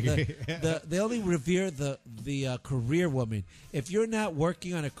they only revere the career woman. If you're not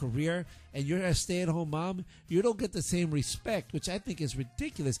working on a career and you're a stay-at-home mom, you don't get the same respect, which I think is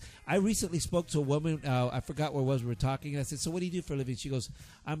ridiculous. I recently spoke to a woman. I forgot where it was we were talking. I said, "So what do you do for a living?" She goes,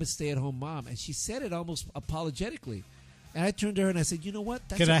 "I'm a stay-at-home mom," and she said it almost apologetically. And I turned to her and I said, "You know what?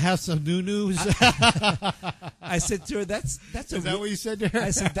 Can I have some new-news?" I said to her, "That's Is that what you said to her?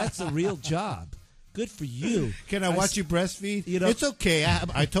 I said, "That's a real job. Good for you." Can I watch you breastfeed? It's okay.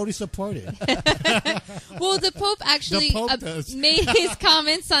 I totally support it. Well, the Pope actually The Pope does. made his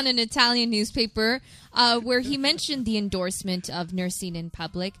comments on an Italian newspaper where he mentioned the endorsement of nursing in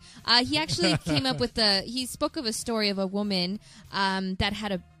public. He actually came up with he spoke of a story of a woman that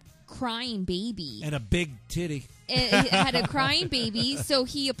had a crying baby. And a big titty. It had a crying baby, so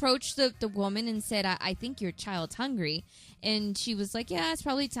he approached the woman and said, I think your child's hungry. And she was like, yeah, it's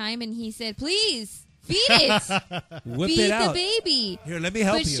probably time. And he said, please, feed it. Whip Feed it out. the baby. Here, let me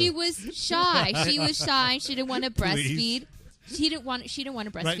help but you. she was shy. She was shy. She didn't want to breastfeed. Please. She didn't want to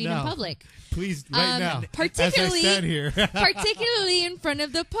breastfeed Right in now. public. Please, right now. Particularly, as I stand here. particularly in front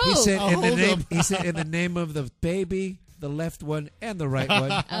of the Pope. He said, I'll hold him. he said, in the name of the baby, the left one and the right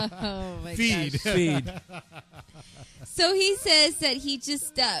one, Oh my Feed. gosh. feed. So he says that he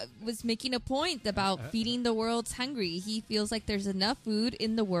just was making a point about feeding the world's hungry. He feels like there's enough food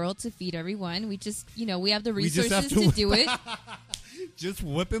in the world to feed everyone. We just, we have the We just resources have to to do it. Just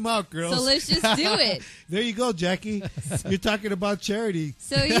whip him out, girls. So let's just do it. There you go, Jackie. You're talking about charity.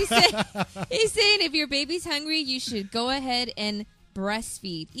 So he's saying if your baby's hungry, you should go ahead and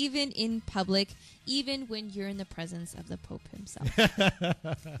breastfeed, even in public, even when you're in the presence of the Pope himself.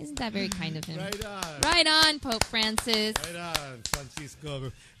 Isn't that very kind of him? Right on. Right on, Pope Francis. Right on,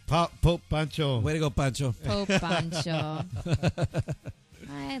 Francisco. Pope Pancho. Way to go, Pancho. Pope Pancho.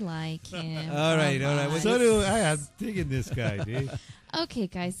 I like him. All right, all right. Oh, my. So do I. I'm digging this guy, dude. Okay,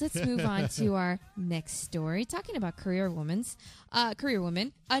 guys, let's move on to our next story. Talking about career women.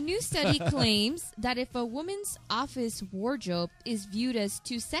 A new study claims that if a woman's office wardrobe is viewed as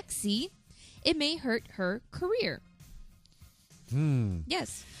too sexy, it may hurt her career.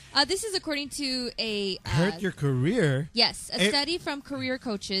 Yes. This is according to a... Hurt your career? Yes, a study from career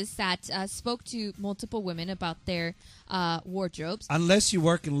coaches that spoke to multiple women about their wardrobes. Unless you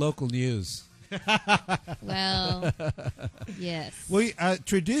work in local news. Well, yes. Well,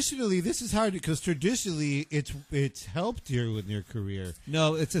 traditionally, this is hard because traditionally it's helped you in your career.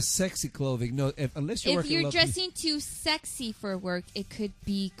 No, it's a sexy clothing. No, unless you're If working you're low-key. dressing too sexy for work, it could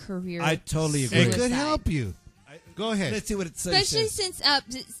be career. I totally agree. It suicide. could help you. Go ahead. Let's see what it says. Especially since,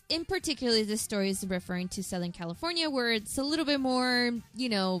 in particular, this story is referring to Southern California, where it's a little bit more,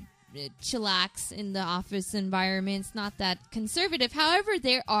 chillax in the office environment. It's not that conservative. However,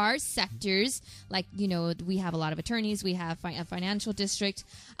 there are sectors like, we have a lot of attorneys. We have a financial district.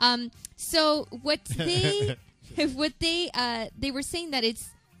 So what they they were saying that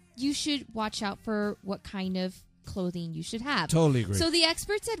you should watch out for what kind of clothing you should have. Totally agree. So the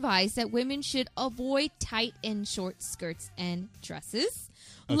experts advise that women should avoid tight and short skirts and dresses,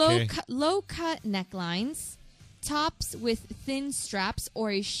 Okay. low cut necklines, tops with thin straps or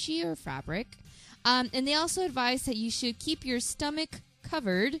a sheer fabric. And they also advise that you should keep your stomach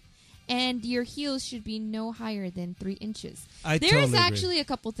covered and your heels should be no higher than 3 inches. I There totally is agree. actually a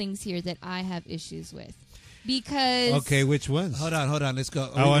couple things here that I have issues with. Because Okay, which ones? Hold on. Let's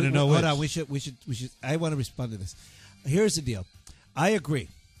go. I wanna know Hold which. on. We should. I want to respond to this. Here's the deal. I agree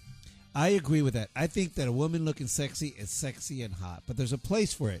with that. I think that a woman looking sexy is sexy and hot, but there's a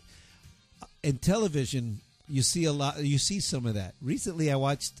place for it. In television, you see a lot. You see some of that. Recently, I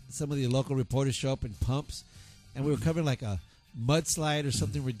watched some of the local reporters show up in pumps, and we were covering like a mudslide or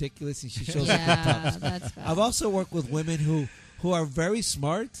something ridiculous, and she shows up in yeah, pumps. that's bad. I've also worked with women who are very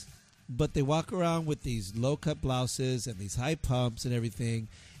smart, but they walk around with these low cut blouses and these high pumps and everything.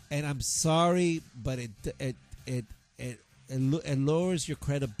 And I'm sorry, but it lowers your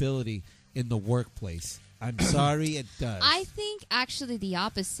credibility in the workplace. I'm sorry, it does. I think actually the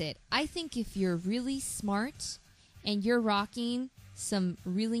opposite. I think if you're really smart and you're rocking some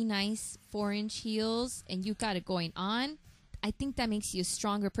really nice 4-inch heels and you got it going on, I think that makes you a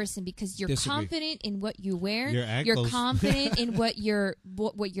stronger person because you're Disagree. confident in what you wear. Your You're ankles. confident in what your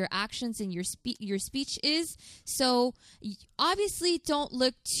actions and your speech is. So obviously, don't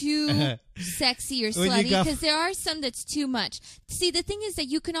look too sexy or When you slutty got- because there are some that's too much. See, the thing is that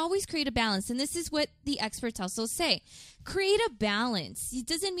you can always create a balance, and this is what the experts also say. Create a balance. It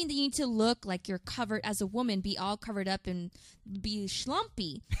doesn't mean that you need to look like you're covered as a woman, be all covered up and be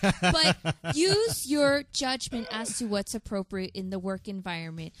schlumpy. But use your judgment as to what's appropriate in the work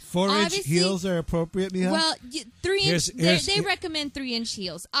environment. 4-inch Obviously- heels are appropriate, Mija? Well, 3 Here's- inch. here's- They recommend 3-inch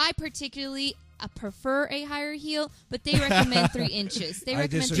heels. I particularly prefer a higher heel, but they recommend 3 inches. They I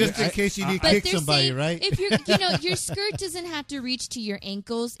recommend disagree. Just in case you need to but kick they're somebody, saying right? If you're, your skirt doesn't have to reach to your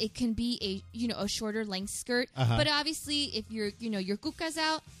ankles. It can be a shorter length skirt. Uh-huh. But obviously, if your kuka's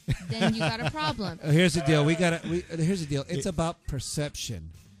out, then you got a problem. Here's the deal. Here's the deal. It's about perception.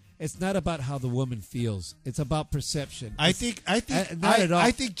 It's not about how the woman feels. It's about perception. I think not at all.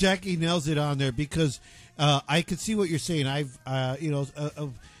 I think Jackie nails it on there because I could see what you're saying.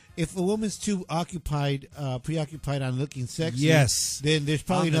 If a woman's too preoccupied on looking sexy, Yes. then there's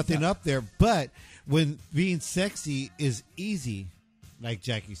probably On the nothing top. up there. But when being sexy is easy, like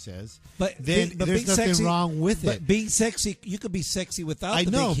Jackie says, But then but there's being nothing sexy, wrong with but it. being sexy, you could be sexy without I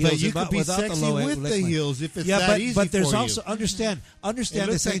the know, big heels, but you could be without sexy the low with the neckline. heels if it's yeah, that but, easy but there's for also you. understand It this,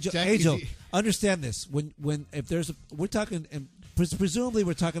 looks like Angel. Jackie's- Angel, understand this. When if there's we're talking, and presumably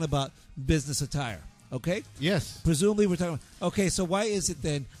we're talking about business attire. Okay. Yes. Presumably we're talking. Okay, so why is it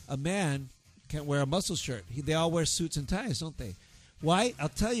then a man can't wear a muscle shirt? They all wear suits and ties, don't they? Why? I'll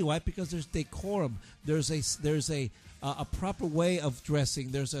tell you why. Because there's decorum. There's a proper way of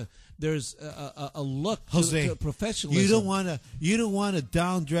dressing. There's a look Jose, to professionalism. you don't want to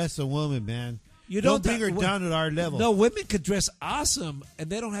down dress a woman, man. You don't don't bring her down at our level. No, women could dress awesome, and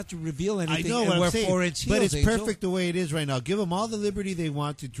they don't have to reveal I anything know and what wear I'm saying, 4-inch heels. but it's Angel. perfect the way it is right now. Give them all the liberty they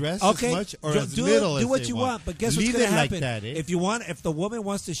want to dress Okay, as much or do, as do little it, as do what they you want, but guess Leave what's going to it happen? like that, eh? If the woman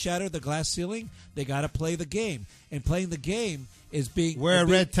wants to shatter the glass ceiling, they got to play the game, and playing the game is being Wear a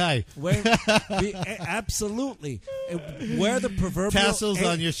red tie. Absolutely. Wear the proverbial Tassels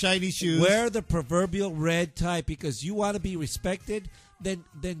on your shiny shoes. Wear the proverbial red tie because you want to be respected. Then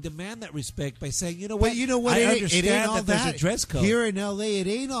demand that respect by saying, you know what? But you know what? I It understand ain't all that there's a dress code. Here in L.A., it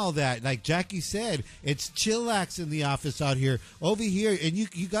ain't all that. Like Jackie said, it's chillax in the office out here. Over here, and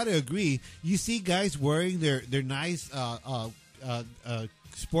you got to agree, you see guys wearing their nice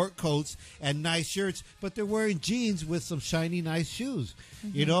sport coats and nice shirts, but they're wearing jeans with some shiny, nice shoes.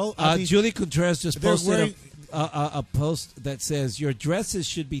 You know? I mean, Julie Contreras just they're posted wearing- a post that says, your dresses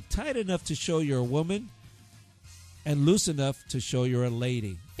should be tight enough to show you're a woman and loose enough to show you're a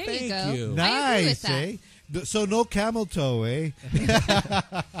lady. There Thank you go. you. I agree with Nice, that. eh? So no camel toe, eh? No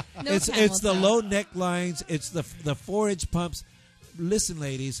It's camel the toe. low necklines. It's the 4-inch pumps. listen,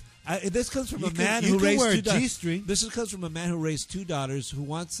 ladies. This comes from You a can- man you who can raised wear a two daughters. G-string. This comes from a man who raised two daughters who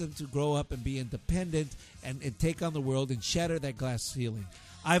wants them to grow up and be independent and take on the world and shatter that glass ceiling.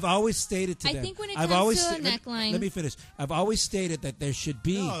 I've always stated to I them. think when it I've comes always to a sta- let- neckline- Let me finish. I've always stated that there should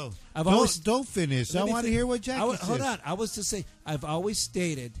be. No, I've don't, always don't finish. I Let me want to fin- hear what Jackie Hold says. on. I was to say I've always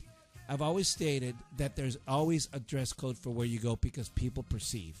stated that there's always a dress code for where you go because people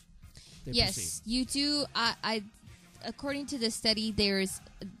perceive. They Yes, perceive. you do. According to the study, there's,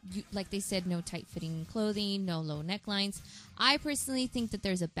 like they said, no tight-fitting clothing, no low necklines. I personally think that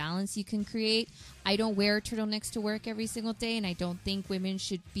there's a balance you can create. I don't wear turtlenecks to work every single day, and I don't think women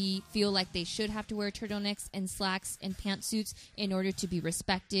should feel like they should have to wear turtlenecks and slacks and pantsuits in order to be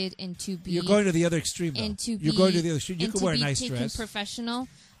respected and to be. You're going to the other extreme, though. And to You're be, going to the other extreme. You and can to wear a be nice taken dress. professional.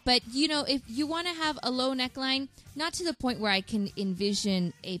 But if you want to have a low neckline, not to the point where I can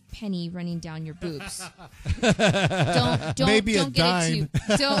envision a penny running down your boobs. don't Maybe a don't get dime.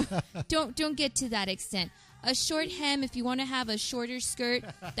 it to don't get to that extent. A short hem, if you want to have a shorter skirt,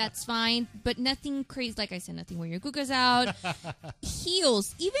 that's fine. But nothing crazy, like I said, nothing where your gugas out.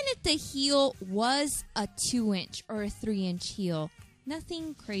 Heels, even if the heel was a 2-inch or a 3-inch heel,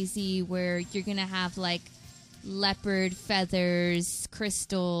 nothing crazy where you're gonna have like leopard feathers,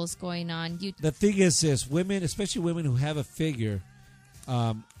 crystals going on. The thing is this: women, especially women who have a figure,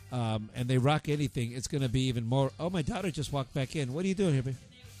 and they rock anything, it's going to be even more. Oh, my daughter just walked back in. What are you doing here, babe?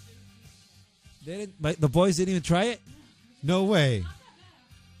 The boys didn't even try it. No way.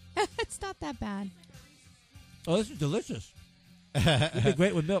 It's not that bad. Oh, this is delicious. It'd be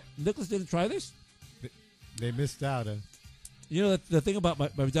great with milk. Nicholas didn't try this. They missed out. You know the thing about my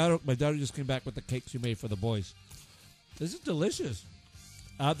daughter. My daughter just came back with the cake she made for the boys. This is delicious.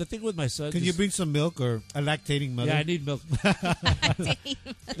 The thing with my son. Can you bring some milk or a lactating mother? Yeah, I need milk.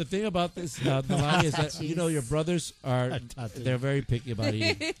 The thing about this, Nalani, is that your brothers they're very picky about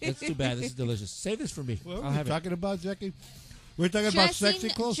eating. It's too bad. This is delicious. Save this for me. What I'll are we have it. talking about, Jackie? We're talking about sexy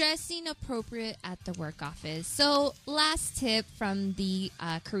clothes. Dressing appropriate at the work office. So, last tip from the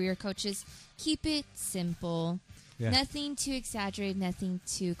career coaches: keep it simple. Yeah. Nothing too exaggerated, nothing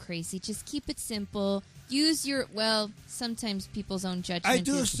too crazy. Just keep it simple. Use sometimes people's own judgment. I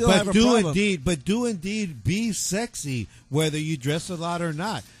do is- still have a problem. do indeed be sexy, whether you dress a lot or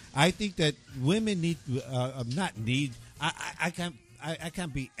not. I think that women need not need. I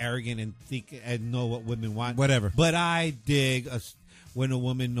can't be arrogant and think and know what women want. Whatever. But I dig when a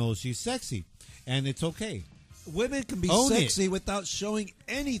woman knows she's sexy, and it's okay. Women can be Own it. sexy without showing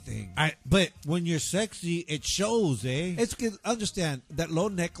anything. But when you're sexy, it shows, eh? It's good. Understand that low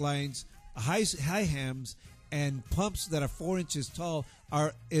necklines, high hems, and pumps that are 4 inches tall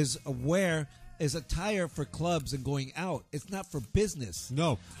is attire for clubs and going out. It's not for business.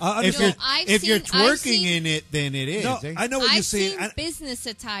 No. If If I've you're seen- twerking in it, then it is. No, eh? I know what you're I've saying. seen business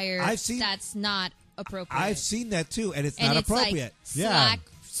attire that's not appropriate. I've seen that too, and it's and not it's appropriate. Like slack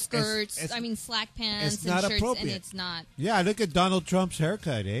skirts. It's- slack pants it's and not shirts, appropriate. and it's not. Yeah, look at Donald Trump's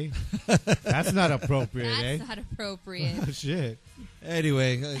haircut, eh? That's not appropriate, That's eh? not appropriate. Oh, shit.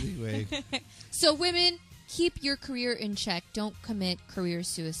 Anyway. So, women, keep your career in check. Don't commit career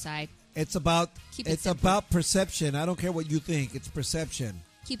suicide. It's about Keep it it's simple. about perception. I don't care what you think. It's perception.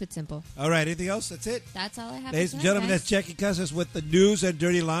 Keep it simple. All right. Anything else? That's it. That's all I have. Ladies to and say, gentlemen, guys. that's Jackie Casas with the news and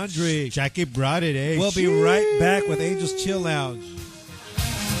dirty laundry. Jackie brought it, eh? We'll be right back with Angels Chill Lounge. You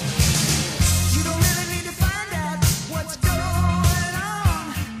don't really need to find out what's going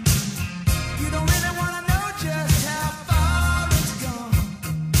on. You don't really want to know just how far it's gone.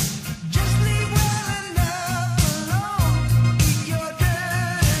 Just leave well enough alone. Keep your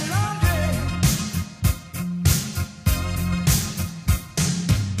dirty laundry.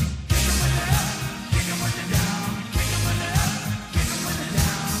 Kick 'em when they're down. Kick 'em when they're up. Kick 'em when they're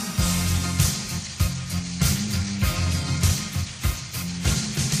down.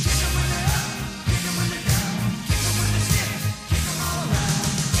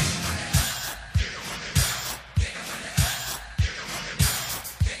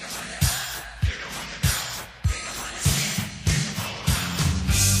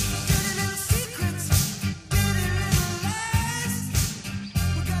 Dirty little secrets, dirty little lies.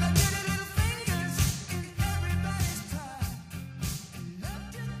 We got dirty little fingers in everybody's pie. Love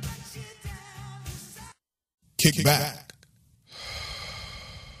to let you down. Kick back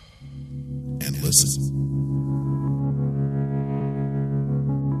and listen.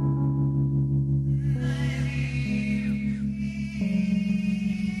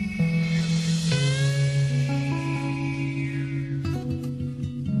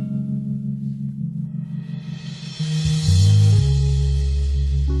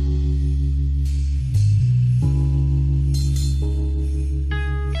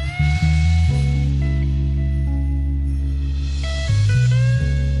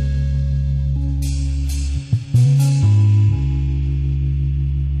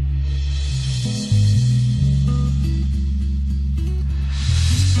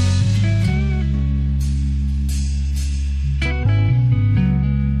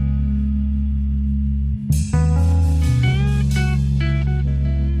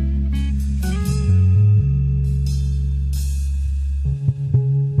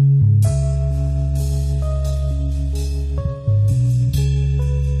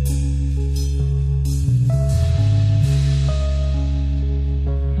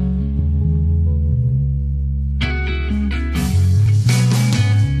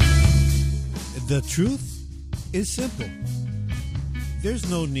 The truth is simple. There's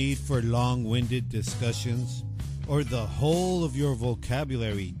no need for long-winded discussions or the whole of your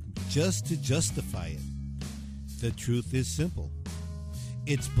vocabulary just to justify it. The truth is simple.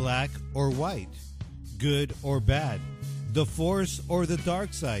 It's black or white, good or bad, the force or the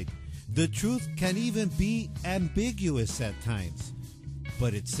dark side. The truth can even be ambiguous at times,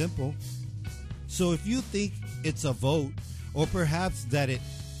 but it's simple. So if you think it's a vote, or perhaps that it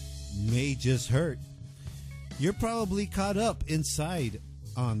may just hurt, you're probably caught up inside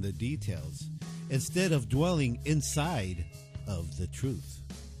on the details instead of dwelling inside of the truth.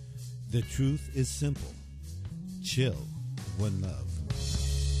 The truth is simple. Chill, one love.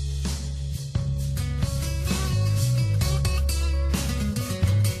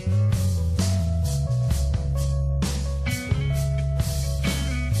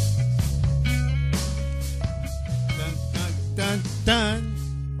 Dun, dun.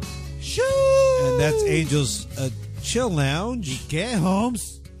 Shoo! And that's Angel's Chill Lounge. Get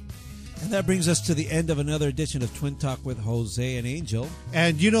Holmes. And that brings us to the end of another edition of Twin Talk with Jose and Angel.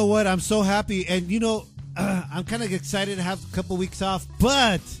 And you know what? I'm so happy. And you know, I'm kind of excited to have a couple weeks off,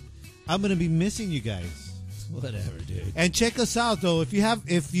 but I'm going to be missing you guys. Whatever, dude. And check us out, though. If you're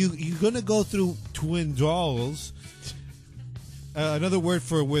going to go through twindrawals, another word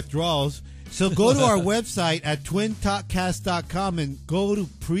for withdrawals. So go to our website at twintalkcast.com and go to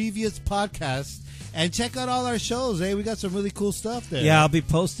previous podcasts and check out all our shows. Hey, we got some really cool stuff there. Yeah, I'll be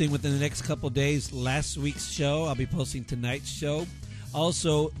posting within the next couple of days last week's show. I'll be posting tonight's show.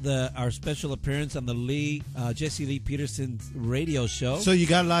 Also, our special appearance on the Jesse Lee Peterson's radio show. So you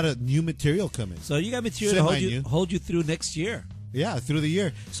got a lot of new material coming. So you got material to hold you through next year. Yeah, through the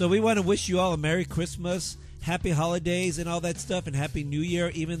year. So we want to wish you all a Merry Christmas, Happy Holidays, and all that stuff, and Happy New Year,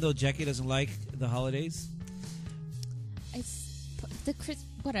 even though Jackie doesn't like the holidays. It's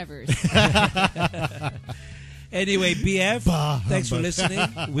whatever. Anyway, BF, thanks for listening.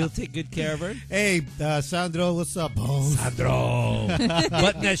 We'll take good care of her. Hey, Sandro, what's up, boss? Sandro.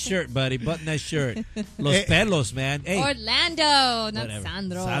 Button that shirt, buddy. Button that shirt. Los pelos, man. Hey. Orlando, not Whatever.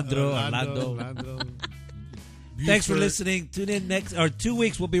 Sandro. Orlando. Thanks for listening. Tune in next 2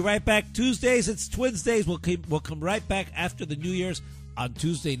 weeks. We'll be right back. Tuesdays, it's Twins Days. We'll come right back after the New Year's on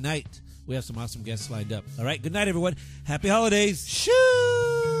Tuesday night. We have some awesome guests lined up. All right. Good night, everyone. Happy holidays. Shoo!